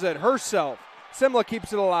pushes it herself. Simla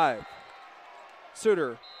keeps it alive.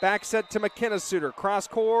 Suter, back set to McKenna Suter. Cross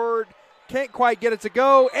court, can't quite get it to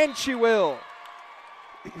go, and she will.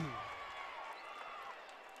 You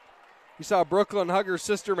saw Brooklyn hug her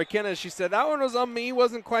sister McKenna. She said, that one was on me.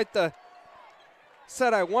 Wasn't quite the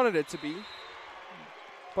set I wanted it to be.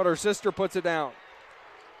 But her sister puts it down.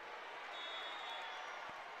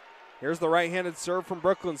 Here's the right-handed serve from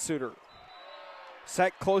Brooklyn Suter.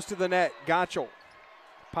 Set close to the net. Gotchel.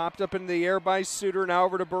 Popped up into the air by Suter. Now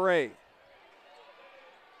over to Beret.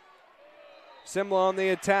 Simla on the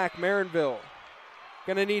attack. Marinville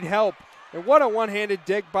going to need help. And what a one-handed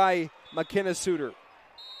dig by McKenna Suter.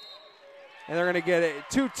 And they're going to get a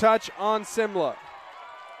 2-touch on Simla.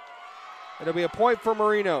 It'll be a point for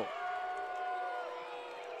Merino.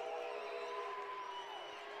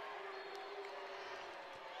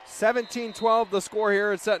 17-12 the score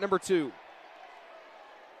here at set number 2.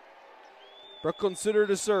 Brooklyn Suter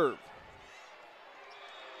to serve.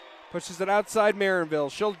 Pushes it outside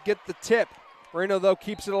Marinville. She'll get the tip. Merino, though,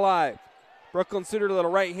 keeps it alive. Brooklyn Suter, a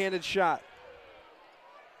little right-handed shot.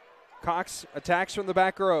 Cox attacks from the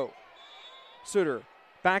back row. Suter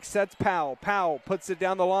back sets Powell. Powell puts it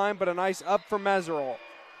down the line, but a nice up from Mazerol.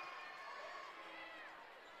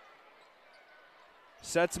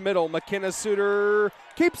 Sets middle. McKenna Suter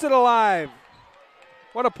keeps it alive.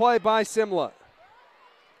 What a play by Simla.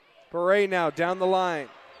 Beret now down the line.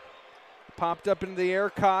 Popped up into the air,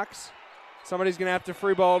 Cox. Somebody's going to have to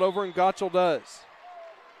free ball it over, and Gottschall does.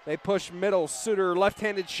 They push middle. Suter,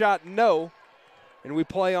 left-handed shot, no. And we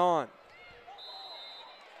play on.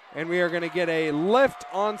 And we are going to get a lift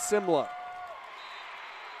on Simla.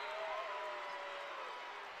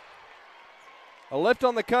 A lift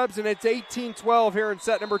on the Cubs, and it's 18-12 here in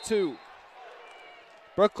set number 2.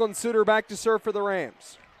 Brooklyn Suter back to serve for the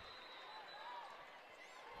Rams.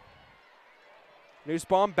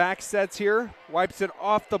 Nussbaum back sets here, wipes it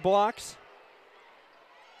off the blocks.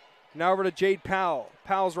 Now over to Jade Powell.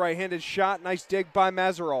 Powell's right-handed shot, nice dig by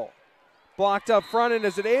Mazerol. Blocked up front, and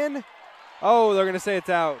is it in? Oh, they're going to say it's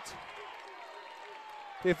out.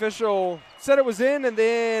 The official said it was in, and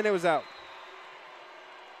then it was out.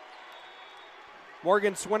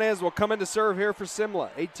 Morgan Swinez will come in to serve here for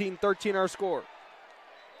Simla. 18-13 our score.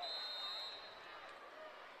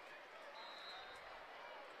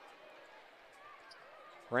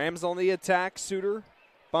 Rams on the attack. Suter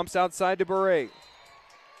bumps outside to Beret.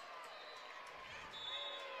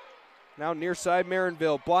 Now near side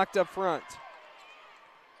Marinville, blocked up front.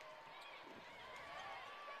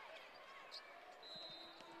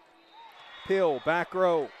 Pill, back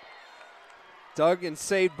row. Dug and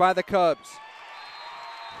saved by the Cubs.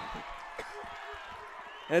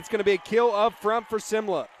 And it's going to be a kill up front for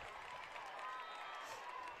Simla.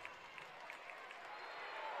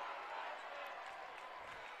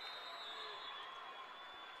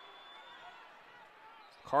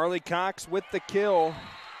 Carly Cox with the kill.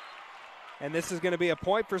 And this is going to be a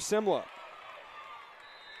point for Simla.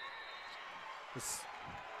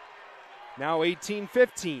 Now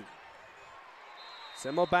 18-15.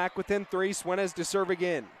 Simla back within 3. Swinez to serve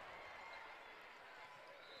again.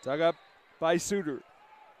 Dug up by Suter.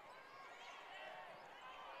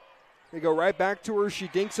 They go right back to her. She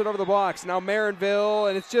dinks it over the box. Now Marinville,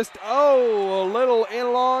 and it's just, a little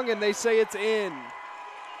in long, and they say it's in.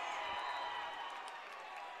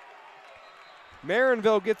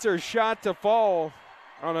 Marinville gets her shot to fall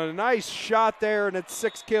on a nice shot there, and it's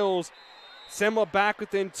 6 kills. Simla back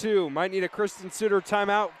within 2. Might need a Kristen Suter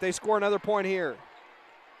timeout. They score another point here.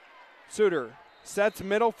 Suter sets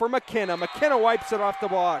middle for McKenna. McKenna wipes it off the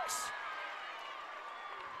blocks.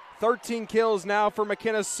 13 kills now for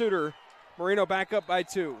McKenna Suter. Merino back up by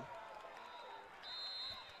 2.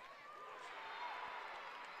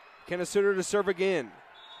 McKenna Suter to serve again.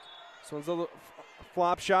 This one's a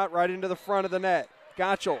flop shot right into the front of the net.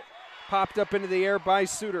 Gottschall popped up into the air by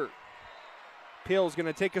Suter. Peel's going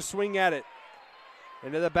to take a swing at it.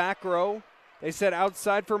 Into the back row. They set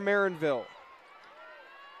outside for Marinville.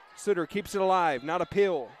 Suter keeps it alive. Not a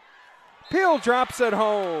Peel. Peel drops it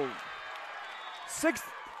home.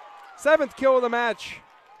 7th kill of the match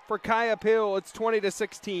for Kaya Peel. It's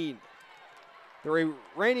 20-16. The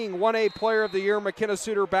reigning 1A player of the year, McKenna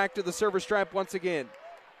Suter, back to the service stripe once again.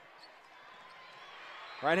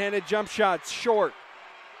 Right-handed jump shots, short.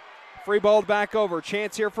 Free balled back over.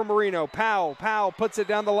 Chance here for Merino. Powell puts it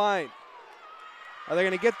down the line. Are they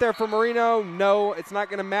going to get there for Merino? No, it's not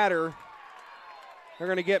going to matter. They're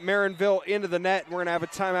going to get Marinville into the net, and we're going to have a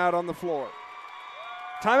timeout on the floor.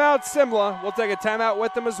 Timeout Simla. We'll take a timeout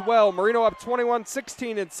with them as well. Merino up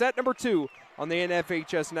 21-16 in set number 2 on the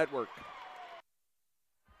NFHS network.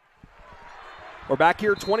 We're back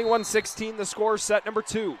here, 21-16, the score, set number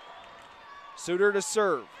 2. Suter to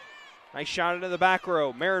serve. Nice shot into the back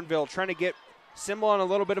row. Marinville trying to get Simla on a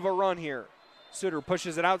little bit of a run here. Suter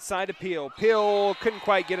pushes it outside to Peel. Peel couldn't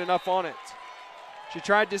quite get enough on it. She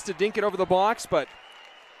tried just to dink it over the blocks, but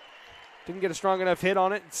didn't get a strong enough hit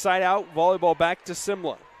on it. Side out, volleyball back to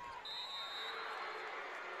Simla.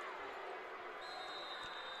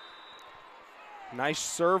 Nice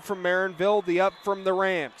serve from Marinville, the up from the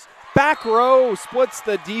Rams. Back row splits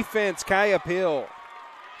the defense, Kaya Peel.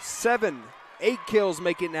 8 kills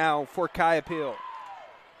make it now for Kaya Peel.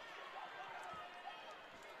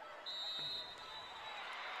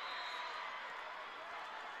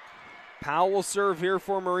 Powell will serve here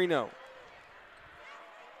for Merino.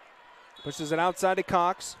 Pushes it outside to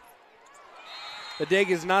Cox. The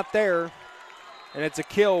dig is not there. And it's a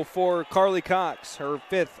kill for Carly Cox, her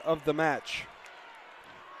 5th of the match.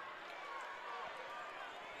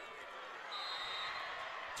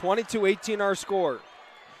 (22-18) our score.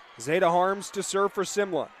 Zeta Harms to serve for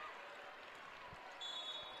Simla.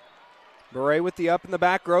 Beret with the up in the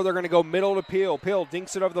back row. They're going to go middle to Peel. Peel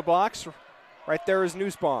dinks it over the blocks. Right there is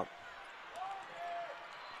Nussbaum.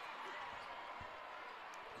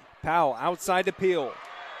 Powell outside to Peel.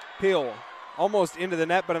 Peel almost into the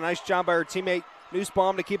net, but a nice job by her teammate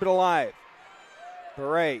Nussbaum to keep it alive.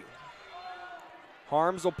 Beret.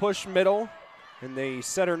 Harms will push middle, and the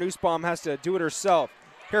setter Nussbaum has to do it herself.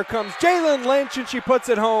 Here comes Jalen Lynch, and she puts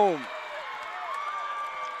it home.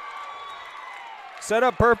 Set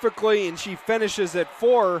up perfectly, and she finishes at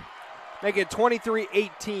 4, make it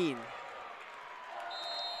 23-18.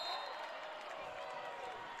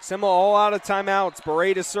 Simla all out of timeouts.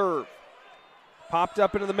 Beret to serve. Popped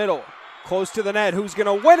up into the middle. Close to the net. Who's going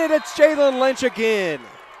to win it? It's Jalen Lynch again.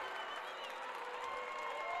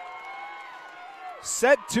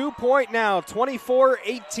 Set 2 point now,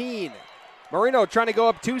 24-18. Merino trying to go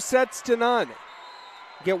up 2-0.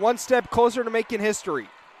 Get one step closer to making history.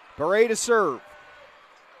 Beret to serve.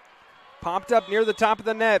 Popped up near the top of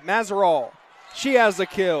the net. Mazarol. She has the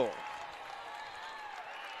kill.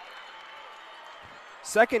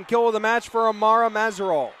 Second kill of the match for Amara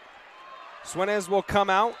Mazarol. Suenez will come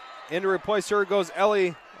out. In to replace her goes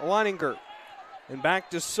Ellie Leininger. And back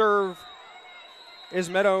to serve is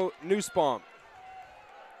Meadow Nussbaum.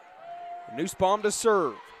 Nussbaum to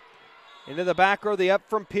serve. Into the back row, the up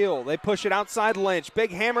from Peel. They push it outside Lynch.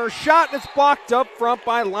 Big hammer shot, and it's blocked up front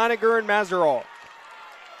by Leininger and Mazarol.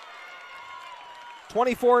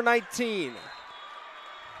 24-19.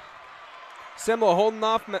 Simla holding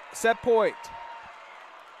off set point.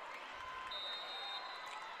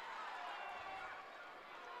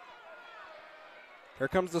 Here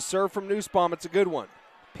comes the serve from Nussbaum. It's a good one.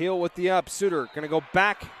 Peel with the up. Suter going to go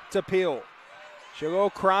back to Peel. She'll go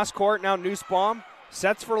cross court. Now Nussbaum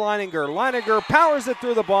sets for Leininger. Leininger powers it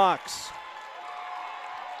through the box.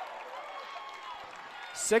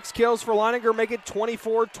 6 kills for Leininger, make it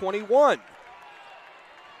 24-21.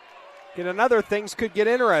 Get another, things could get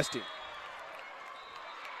interesting.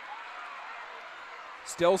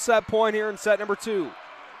 Still set point here in set number 2.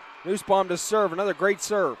 Nussbaum to serve, another great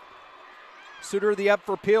serve. Suter the up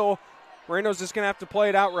for Peel. Moreno's just going to have to play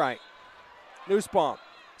it outright. Nussbaum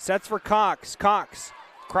sets for Cox. Cox,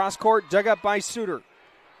 cross court, dug up by Suter.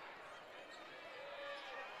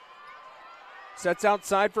 Sets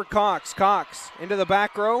outside for Cox. Cox into the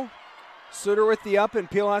back row. Suter with the up, and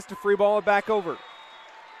Peel has to free ball it back over.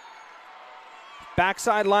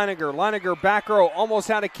 Backside Leininger. Leininger back row, almost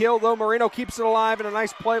had a kill though. Merino keeps it alive, and a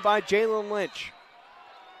nice play by Jalen Lynch.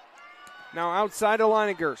 Now outside of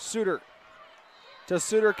Leininger. Suter to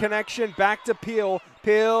Suter connection, back to Peel.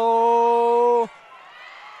 Peel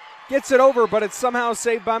gets it over, but it's somehow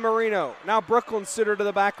saved by Merino. Now Brooklyn Suter to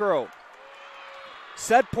the back row.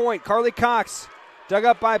 Set point, Carly Cox dug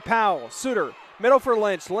up by Powell. Suter, middle for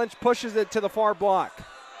Lynch. Lynch pushes it to the far block.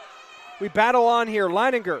 We battle on here.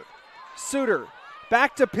 Leininger, Suter,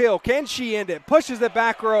 back to Peel. Can she end it? Pushes it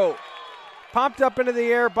back row. Popped up into the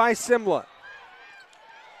air by Simla.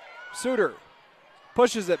 Suter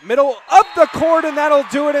pushes it middle up the court, and that'll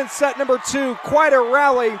do it in set number 2. Quite a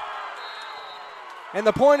rally. And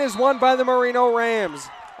the point is won by the Merino Rams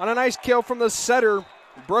on a nice kill from the setter,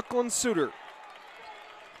 Brooklyn Suter.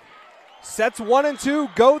 Sets 1 and 2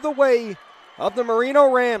 go the way of the Merino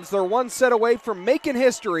Rams. They're one set away from making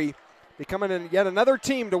history, becoming yet another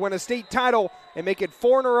team to win a state title and make it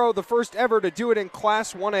 4 in a row, the first ever to do it in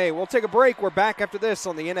Class 1A. We'll take a break. We're back after this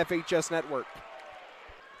on the NFHS Network.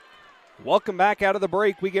 Welcome back out of the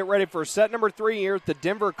break. We get ready for set number 3 here at the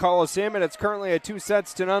Denver Coliseum, and it's currently a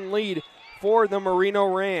 2-0 lead for the Merino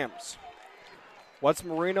Rams. What's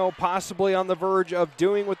Merino possibly on the verge of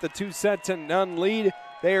doing with the 2-0 lead?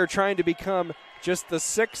 They are trying to become just the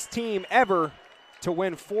 6th team ever to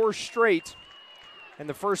win 4 straight, and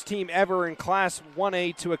the first team ever in Class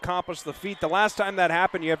 1A to accomplish the feat. The last time that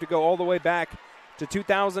happened, you have to go all the way back to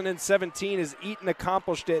 2017 as Eaton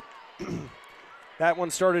accomplished it. That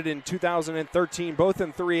one started in 2013, both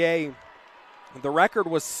in 3A. The record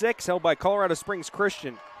was 6, held by Colorado Springs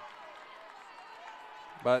Christian.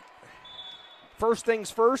 But first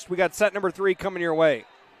things first, we got set number 3 coming your way.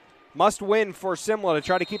 Must win for Simla to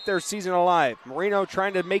try to keep their season alive. Merino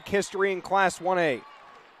trying to make history in Class 1A.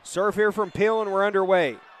 Serve here from Peel, and we're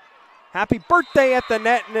underway. Happy birthday at the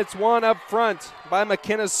net, and it's one up front by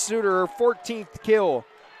McKenna Suter, her 14th kill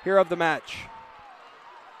here of the match.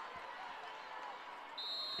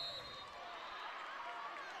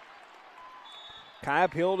 Kaya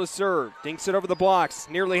Peel to serve. Dinks it over the blocks.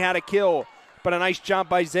 Nearly had a kill, but a nice job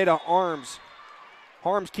by Zeta Arms.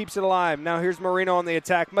 Harms keeps it alive. Now here's Merino on the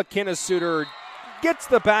attack. McKenna Suter gets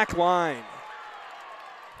the back line.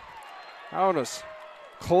 Honest.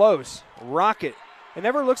 Close. Rocket. It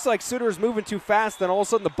never looks like Suter's moving too fast, then all of a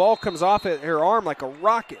sudden the ball comes off at her arm like a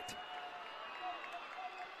rocket.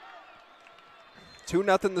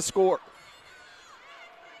 2-0 the score.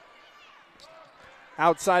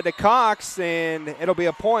 Outside to Cox, and it'll be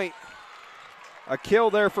a point. A kill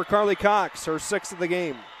there for Carly Cox, her 6th of the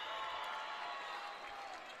game.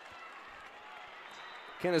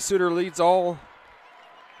 McKenna Suter leads all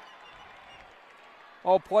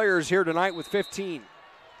players here tonight with 15.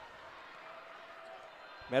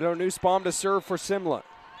 Meadow Nussbaum to serve for Simla.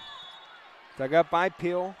 Dug up by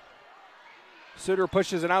Peel. Suter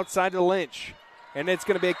pushes it outside to Lynch. And it's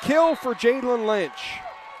going to be a kill for Jalen Lynch.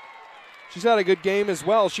 She's had a good game as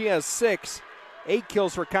well. She has 6. 8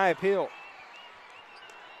 kills for Kaya Peel.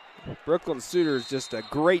 Brooklyn Suter is just a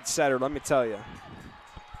great setter, let me tell you.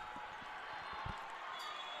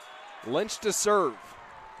 Lynch to serve.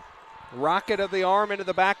 Rocket of the arm into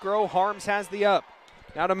the back row. Harms has the up.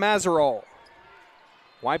 Now to Mazerol.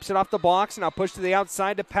 Wipes it off the blocks, now push to the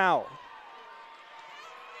outside to Powell.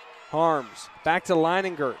 Harms, back to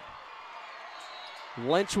Leininger.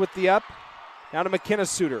 Lynch with the up, now to McKenna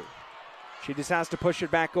Suter. She just has to push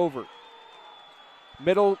it back over.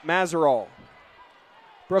 Middle, Mazerol.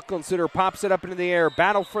 Brooklyn Suter pops it up into the air.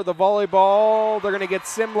 Battle for the volleyball. They're going to get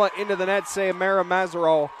Simla into the net, Sayamara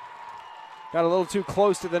Mazerol. Got a little too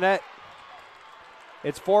close to the net.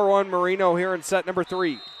 It's 4-1 Merino here in set number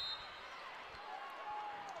 3.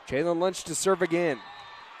 Jalen Lynch to serve again.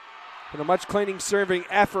 Been a much cleaning serving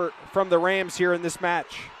effort from the Rams here in this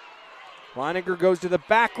match. Leininger goes to the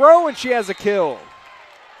back row, and she has a kill.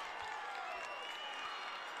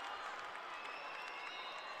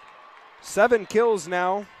 Seven kills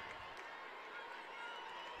now.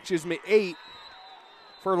 8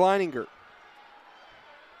 for Leininger.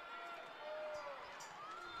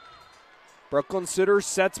 Brooklyn Suter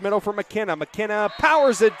sets middle for McKenna. McKenna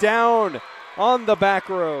powers it down on the back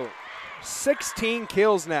row. 16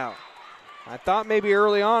 kills now. I thought maybe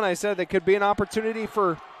early on I said there could be an opportunity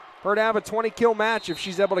for her to have a 20-kill match if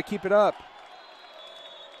she's able to keep it up.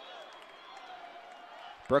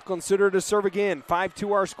 Brooklyn Suter to serve again.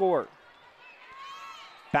 5-2 our score.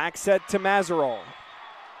 Back set to Mazerol.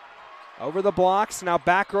 Over the blocks, now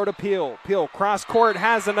back row to Peel. Peel cross court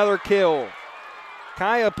has another kill.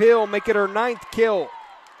 Kaya Peel making her 9th kill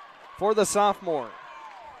for the sophomore.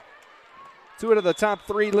 2 out of the top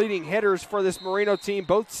 3 leading hitters for this Merino team,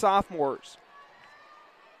 both sophomores.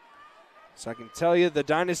 So I can tell you the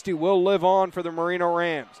dynasty will live on for the Merino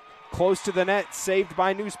Rams. Close to the net, saved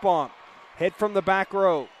by Nussbaum. Hit from the back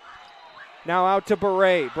row. Now out to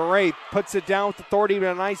Beret. Beret puts it down with authority, but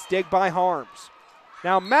a nice dig by Harms.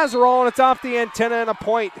 Now Mazerol, and it's off the antenna, and a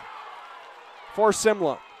point for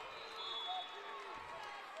Simla.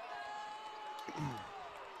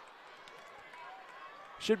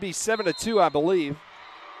 Should be 7-2, I believe.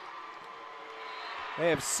 They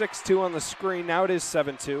have 6-2 on the screen. Now it is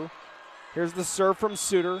 7-2. Here's the serve from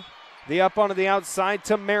Suter. The up onto the outside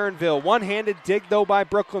to Marinville. One-handed dig, though, by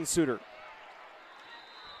Brooklyn Suter.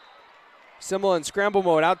 Simla in scramble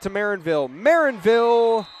mode. Out to Marinville.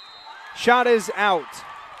 Marinville, shot is out.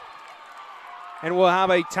 And we'll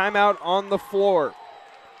have a timeout on the floor.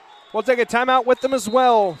 We'll take a timeout with them as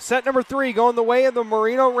well. Set number 3 going the way of the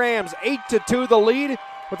Merino Rams. 8-2 the lead.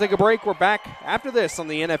 We'll take a break. We're back after this on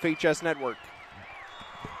the NFHS Network.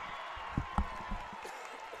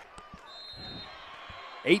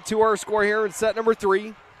 (8-2) our score here in set number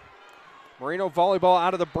 3. Merino volleyball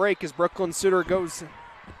out of the break as Brooklyn Suter goes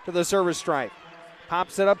to the service stripe.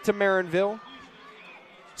 Pops it up to Marinville.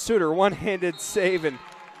 Suter, one-handed save, and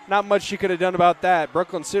not much she could have done about that.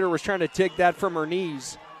 Brooklyn Suter was trying to dig that from her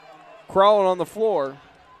knees. Crawling on the floor.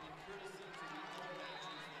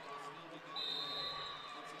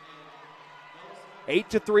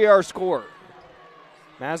 (8-3) our score.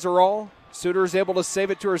 Mazerol, Suter is able to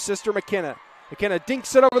save it to her sister McKenna. McKenna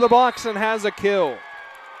dinks it over the box and has a kill.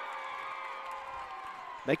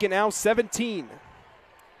 Make it now 17.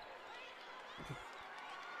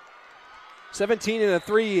 17 in a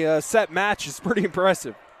 3-set match is pretty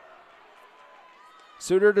impressive.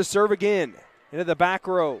 Suter to serve again. Into the back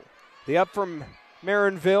row. The up from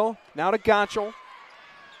Marinville. Now to Gottschall.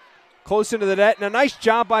 Close into the net. And a nice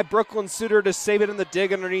job by Brooklyn Suter to save it in the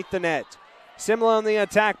dig underneath the net. Simla on the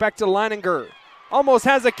attack. Back to Leininger. Almost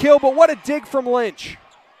has a kill, but what a dig from Lynch.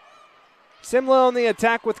 Simla on the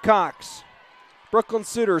attack with Cox. Brooklyn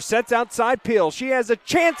Suter sets outside Peel. She has a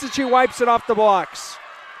chance and she wipes it off the blocks.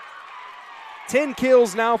 10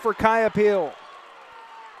 kills now for Kaya Peel.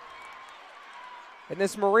 And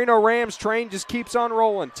this Merino Rams train just keeps on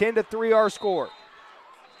rolling. 10-3 our score.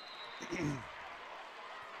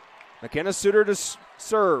 McKenna Suter to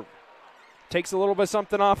serve. Takes a little bit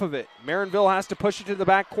something off of it. Marinville has to push it to the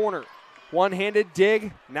back corner. One-handed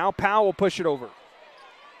dig. Now Powell will push it over.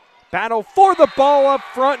 Battle for the ball up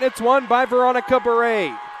front, and it's won by Veronica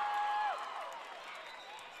Beret.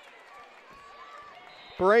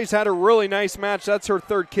 Beret's had a really nice match. That's her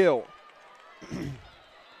third kill.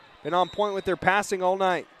 Been on point with their passing all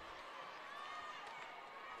night.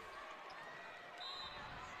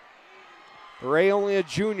 Beret only a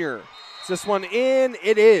junior. Is this one in?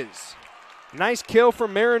 It is. Nice kill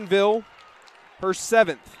from Marinville, her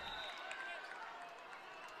 7th.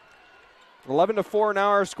 11-4 now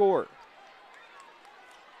our score.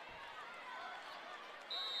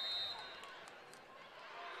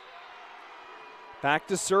 Back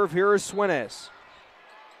to serve here is Suenes.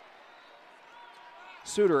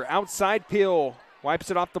 Suter outside Peel.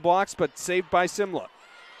 Wipes it off the blocks, but saved by Simla.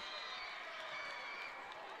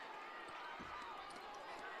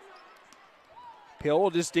 Peel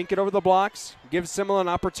will just dink it over the blocks. Gives Simla an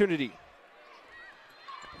opportunity.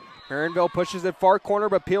 Marinville pushes it far corner,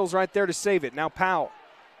 but Peel's right there to save it. Now Powell.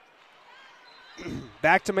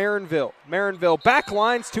 Back to Marinville. Marinville back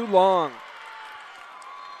line's too long.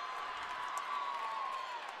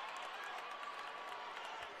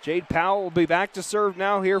 Jade Powell will be back to serve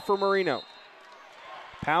now here for Merino.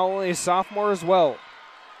 Powell only a sophomore as well.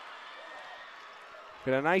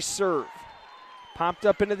 Got a nice serve. Popped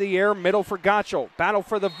up into the air, middle for Gotchel. Battle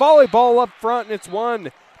for the volleyball up front, and it's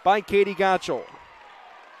won by Katie Gotchel.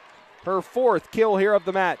 Her 4th kill here of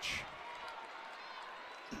the match.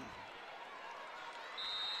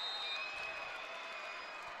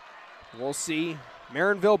 We'll see.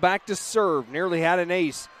 Marinville back to serve. Nearly had an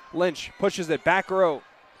ace. Lynch pushes it back row.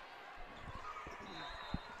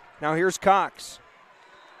 Now here's Cox.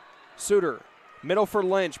 Suter. Middle for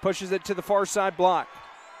Lynch. Pushes it to the far side block.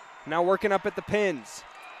 Now working up at the pins.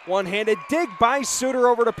 One-handed dig by Suter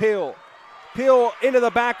over to Peel. Peel into the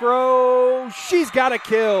back row. She's got a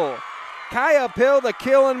kill. Kaya Peel, the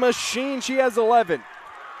killing machine. She has 11.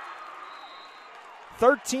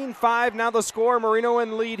 13-5 now the score. Merino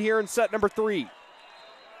in lead here in set number 3.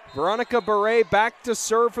 Veronica Beret back to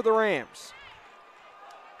serve for the Rams.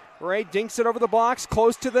 Beret dinks it over the blocks,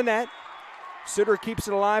 close to the net. Suter keeps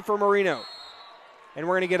it alive for Merino. And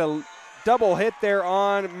we're going to get a double hit there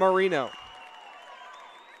on Merino.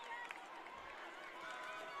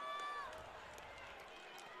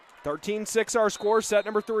 (13-6) our score, set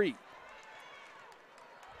number 3.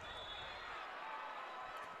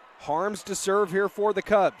 Harms to serve here for the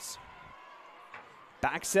Cubs.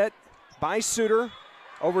 Back set by Suter.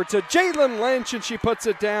 Over to Jalen Lynch, and she puts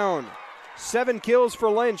it down. 7 kills for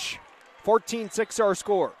Lynch. 14-6 our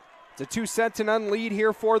score. It's a 2-0 lead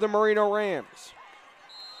here for the Merino Rams.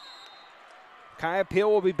 Kaya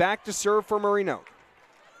Peel will be back to serve for Merino.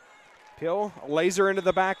 Peel laser into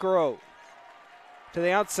the back row. To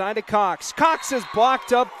the outside to Cox. Cox is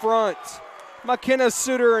blocked up front. McKenna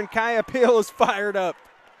Suter and Kaya Peel is fired up.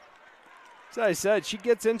 As I said, she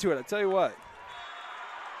gets into it, I tell you what.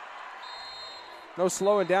 No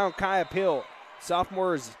slowing down Kaya Peel.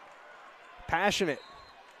 Sophomore is passionate.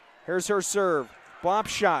 Here's her serve. Blop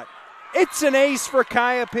shot. It's an ace for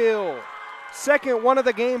Kaya Peel. Second one of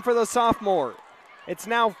the game for the sophomore. It's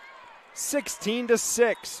now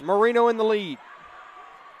 16-6. Merino in the lead.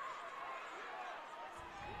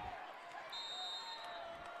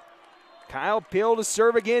 Kyle Peel to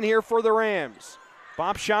serve again here for the Rams.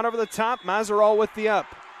 Bop shot over the top. Mazeral with the up.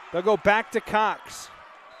 They'll go back to Cox.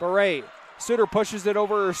 Beret. Suter pushes it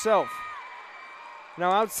over herself.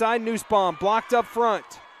 Now outside Nussbaum. Blocked up front.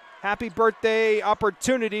 Happy birthday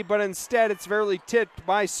opportunity, but instead it's fairly tipped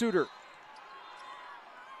by Suter.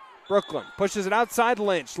 Brooklyn pushes it outside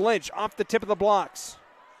Lynch. Lynch off the tip of the blocks.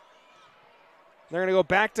 They're going to go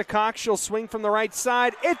back to Cox. She'll swing from the right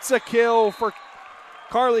side. It's a kill for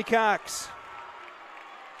Carly Cox.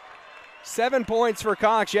 7 points for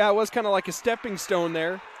Cox. Yeah, it was kind of like a stepping stone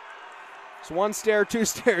there. It's 1 stair, 2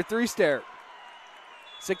 stair, 3 stair.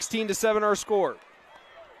 16-7 our score.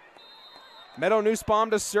 Meadow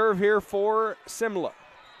Nussbaum to serve here for Simla.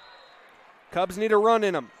 Cubs need a run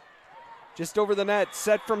in them. Just over the net,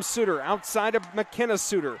 set from Suter. Outside of McKenna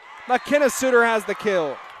Suter. McKenna Suter has the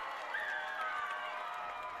kill.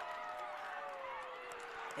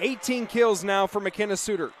 18 kills now for McKenna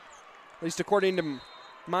Suter. At least according to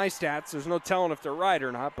my stats. There's no telling if they're right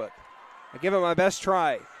or not, but I give it my best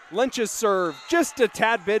try. Lynch's serve just a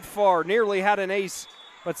tad bit far, nearly had an ace,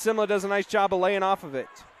 but Simla does a nice job of laying off of it.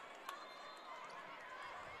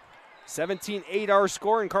 17-8 our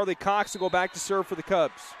score, and Carly Cox will go back to serve for the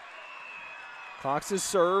Cubs. Cox's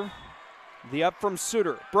serve, the up from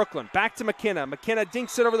Suter. Brooklyn back to McKenna. McKenna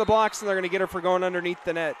dinks it over the blocks, and they're going to get her for going underneath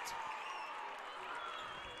the net.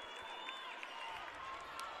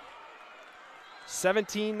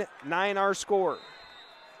 (17-9) our score.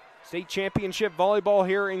 State championship volleyball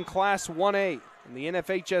here in Class 1A in the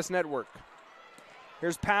NFHS network.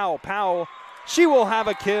 Here's Powell. Powell, she will have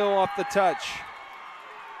a kill off the touch.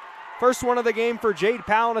 First one of the game for Jade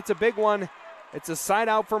Powell, and it's a big one. It's a side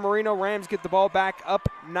out for Merino Rams. Get the ball back up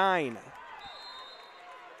 9.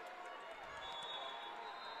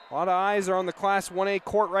 A lot of eyes are on the Class 1A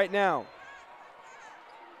court right now.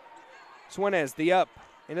 Suarez, the up.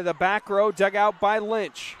 Into the back row, dug out by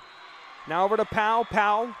Lynch. Now over to Powell.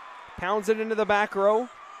 Powell pounds it into the back row.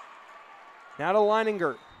 Now to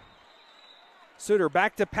Leininger. Suter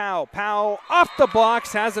back to Powell. Powell off the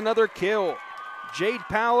blocks, has another kill. Jade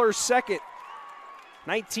Powell, her second.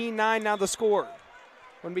 19-9 now the score.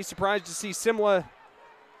 Wouldn't be surprised to see Simla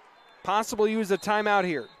possibly use a timeout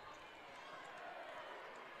here.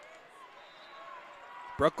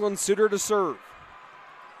 Brooklyn Suter to serve.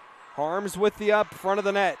 Harms with the up, front of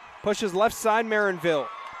the net. Pushes left side, Marinville.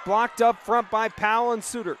 Blocked up front by Powell and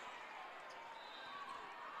Suter.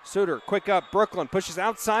 Suter, quick up, Brooklyn pushes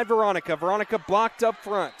outside Veronica. Veronica blocked up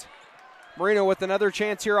front. Merino with another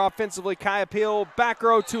chance here offensively. Kaya Peel, back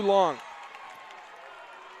row too long.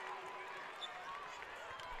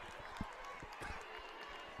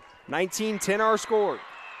 (19-10) our score.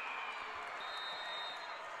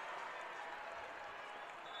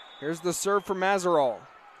 Here's the serve for Mazeral.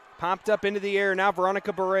 Popped up into the air, now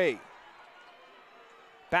Veronica Beret.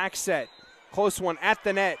 Back set, close one at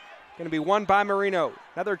the net. Going to be won by Merino.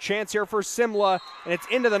 Another chance here for Simla, and it's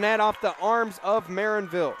into the net off the arms of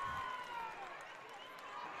Marinville.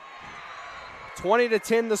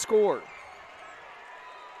 20-10 the score.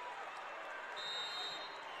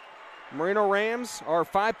 Merino Rams are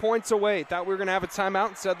 5 points away. Thought we were going to have a timeout,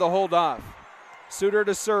 instead they'll hold off. Suter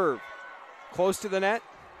to serve. Close to the net.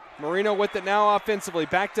 Merino with it now offensively.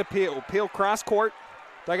 Back to Peel. Peel cross court.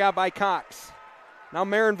 Dug out by Cox. Now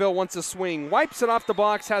Marinville wants a swing. Wipes it off the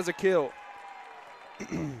box, has a kill.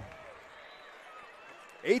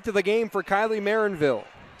 8th of the game for Kylie Marinville.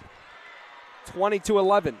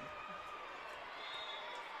 20-11.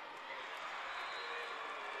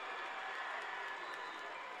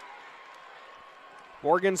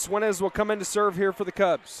 Morgan Suarez will come in to serve here for the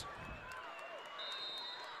Cubs.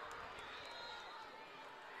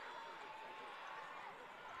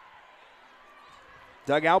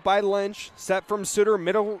 Dug out by Lynch. Set from Suter,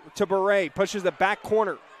 middle to Beret. Pushes the back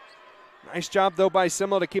corner. Nice job, though, by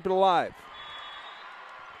Simla to keep it alive.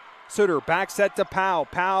 Suter, back set to Powell.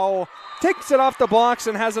 Powell takes it off the blocks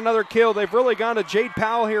and has another kill. They've really gone to Jade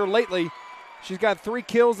Powell here lately. She's got 3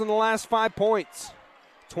 kills in the last 5 points.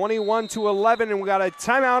 21-11, and we got a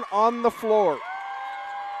timeout on the floor.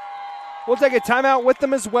 We'll take a timeout with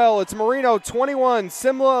them as well. It's Merino 21,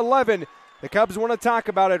 Simla 11. The Cubs want to talk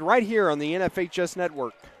about it right here on the NFHS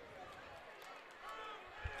Network.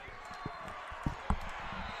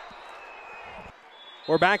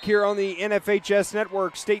 We're back here on the NFHS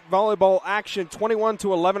Network. State volleyball action,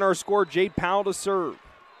 21-11 our score. Jade Powell to serve.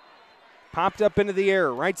 Popped up into the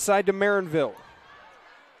air, right side to Marinville.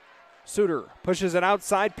 Suter pushes it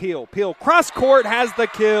outside, Peel. Peel cross court, has the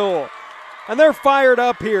kill. And they're fired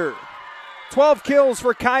up here. 12 kills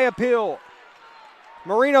for Kaya Peel.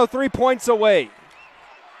 Merino 3 points away.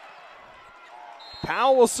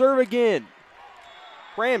 Powell will serve again.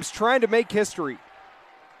 Rams trying to make history.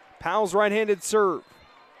 Powell's right-handed serve.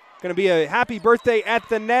 Going to be a happy birthday at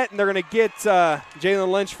the net, and they're going to get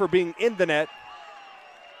Jalen Lynch for being in the net.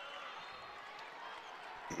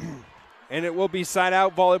 And it will be side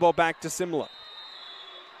out, volleyball back to Simla.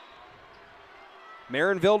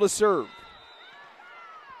 Marinville to serve.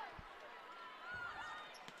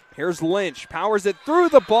 Here's Lynch, powers it through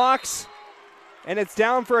the blocks, and it's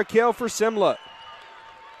down for a kill for Simla.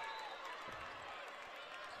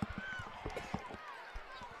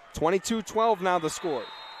 (22-12) now the score.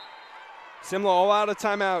 Simla all out of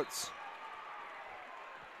timeouts.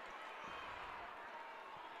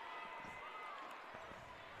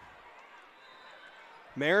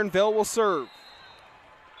 Marinville will serve.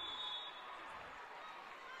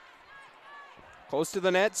 Close to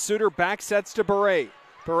the net, Suter back sets to Beret.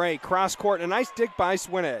 Beret cross court, a nice dig by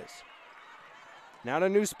Suarez. Now to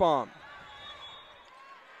Nussbaum.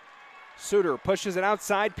 Suter pushes it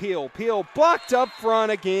outside, Peel. Peel blocked up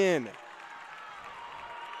front again.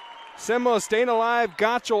 Simla staying alive.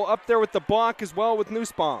 Gottschall up there with the block as well with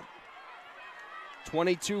Nussbaum.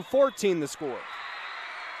 22-14 the score.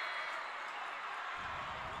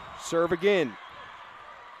 Serve again.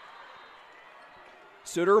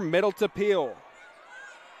 Suter, middle to Peel.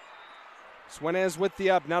 Suenez with the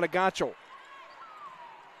up, now to Gottschall.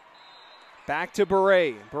 Back to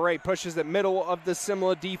Beret. Beret pushes the middle of the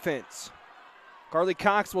Simla defense. Carly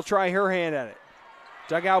Cox will try her hand at it.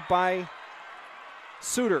 Dug out by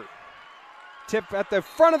Suter. Tip at the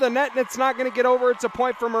front of the net, and it's not going to get over. It's a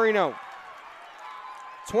point for Merino.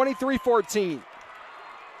 23-14.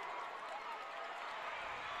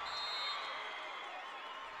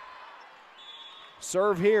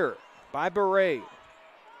 Serve here by Beret.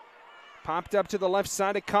 Popped up to the left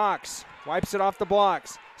side of Cox. Wipes it off the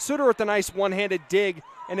blocks. Suter with a nice one-handed dig,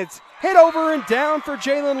 and it's hit over and down for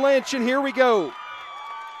Jalen Lynch, and here we go.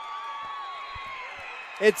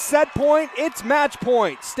 It's set point, it's match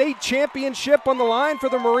point. State championship on the line for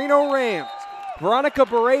the Merino Rams. Veronica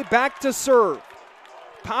Beret back to serve.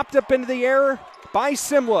 Popped up into the air by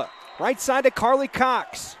Simla. Right side to Carly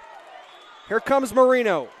Cox. Here comes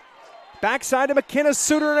Merino. Backside to McKenna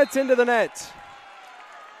Suter, and it's into the net.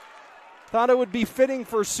 Thought it would be fitting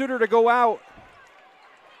for Suter to go out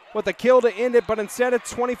with a kill to end it, but instead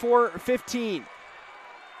it's 24-15.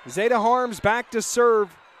 Zeta Harms back to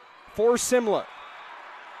serve for Simla.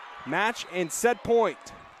 Match and set point.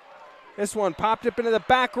 This one popped up into the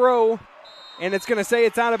back row, and it's going to say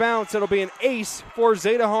it's out of bounds. It'll be an ace for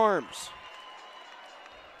Zeta Harms.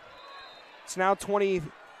 It's now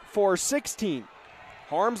 24-16.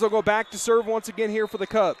 Harms will go back to serve once again here for the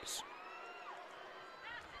Cubs.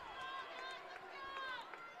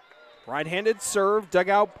 Right-handed serve, dug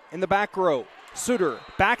out in the back row. Suter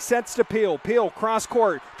back sets to Peel. Peel cross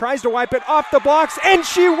court, tries to wipe it off the blocks, and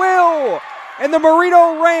she will! And the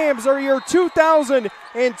Merino Rams are your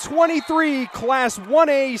 2023 Class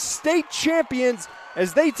 1A state champions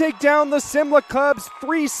as they take down the Simla Cubs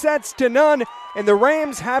 3-0, and the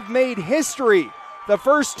Rams have made history. The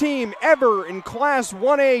first team ever in Class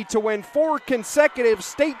 1A to win 4 consecutive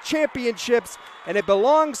state championships, and it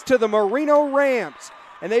belongs to the Merino Rams.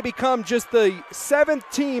 And they become just the 7th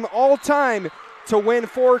team all-time to win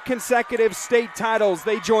 4 consecutive state titles.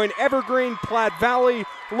 They join Evergreen, Platte Valley,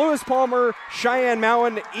 Lewis Palmer, Cheyenne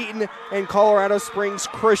Mountain, Eaton, and Colorado Springs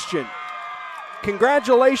Christian.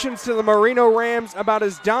 Congratulations to the Merino Rams, about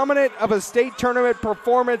as dominant of a state tournament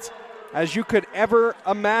performance as you could ever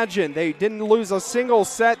imagine. They didn't lose a single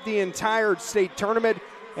set the entire state tournament,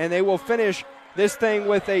 and they will finish this thing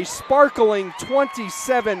with a sparkling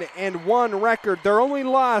 27-1 record. Their only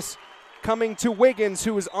loss coming to Wiggins,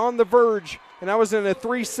 who was on the verge, and that was in a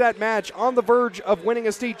 3-set match, on the verge of winning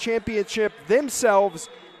a state championship themselves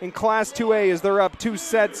in Class 2A as they're up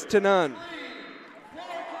 2-0.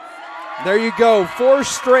 There you go, 4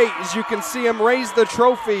 straight as you can see them raise the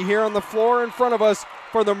trophy here on the floor in front of us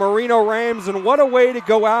for the Merino Rams, and what a way to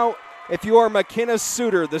go out if you are McKenna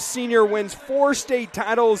Suter. The senior wins 4 state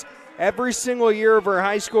titles. Every single year of her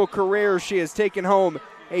high school career, she has taken home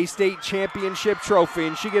a state championship trophy,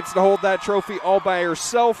 and she gets to hold that trophy all by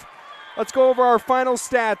herself. Let's go over our final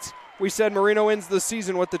stats. We said Merino ends the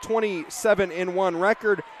season with the 27-1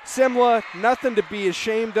 record. Simla, nothing to be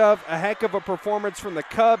ashamed of. A heck of a performance from the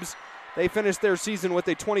Cubs. They finished their season with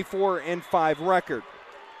a 24-5 record.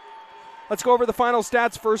 Let's go over the final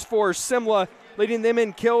stats first for Simla. Leading them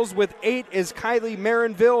in kills with 8 is Kylie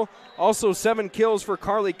Marinville. Also 7 kills for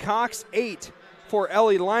Carly Cox, 8 for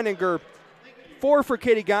Ellie Leininger, 4 for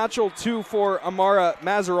Katie Gottschall, 2 for Amara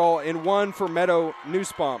Mazeral, and 1 for Meadow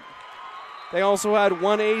Nussbaum. They also had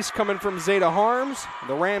 1 ace coming from Zeta Harms.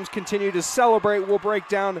 The Rams continue to celebrate. We'll break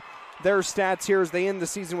down their stats here as they end the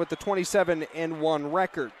season with the 27-1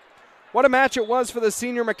 record. What a match it was for the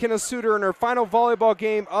senior McKenna Suter in her final volleyball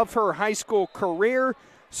game of her high school career.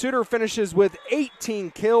 Suter finishes with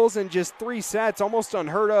 18 kills in just 3 sets, almost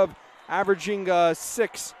unheard of, averaging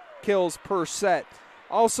 6 kills per set.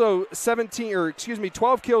 Also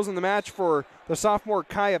 12 kills in the match for the sophomore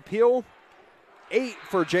Kaya Peel, 8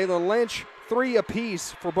 for Jalen Lynch, 3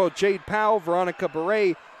 apiece for both Jade Powell, Veronica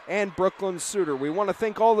Beret, and Brooklyn Suter. We want to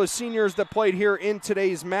thank all the seniors that played here in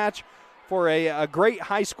today's match for a great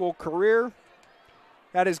high school career.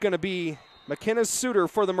 That is going to be McKenna Suter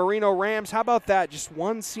for the Merino Rams. How about that? Just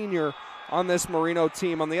 1 senior on this Merino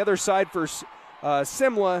team. On the other side for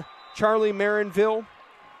Simla, Charlie Marinville,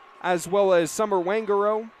 as well as Summer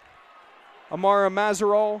Wangaro, Amara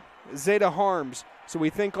Mazeral, Zeta Harms. So we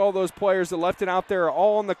thank all those players that left it out there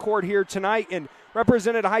all on the court here tonight and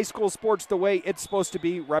represented high school sports the way it's supposed to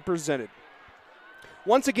be represented.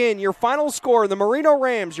 Once again, your final score, the Merino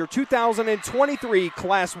Rams, your 2023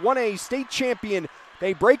 Class 1A state champion.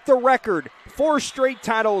 They break the record, 4 straight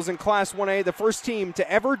titles in Class 1A, the first team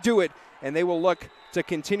to ever do it, and they will look to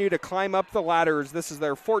continue to climb up the ladders. This is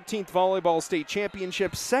their 14th volleyball state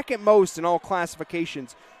championship, second most in all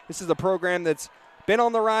classifications. This is a program that's been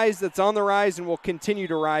on the rise, that's on the rise, and will continue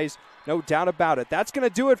to rise, no doubt about it. That's going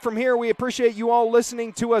to do it from here. We appreciate you all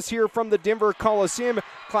listening to us here from the Denver Coliseum.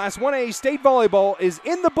 Class 1A state volleyball is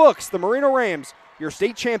in the books. The Merino Rams, your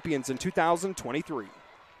state champions in 2023.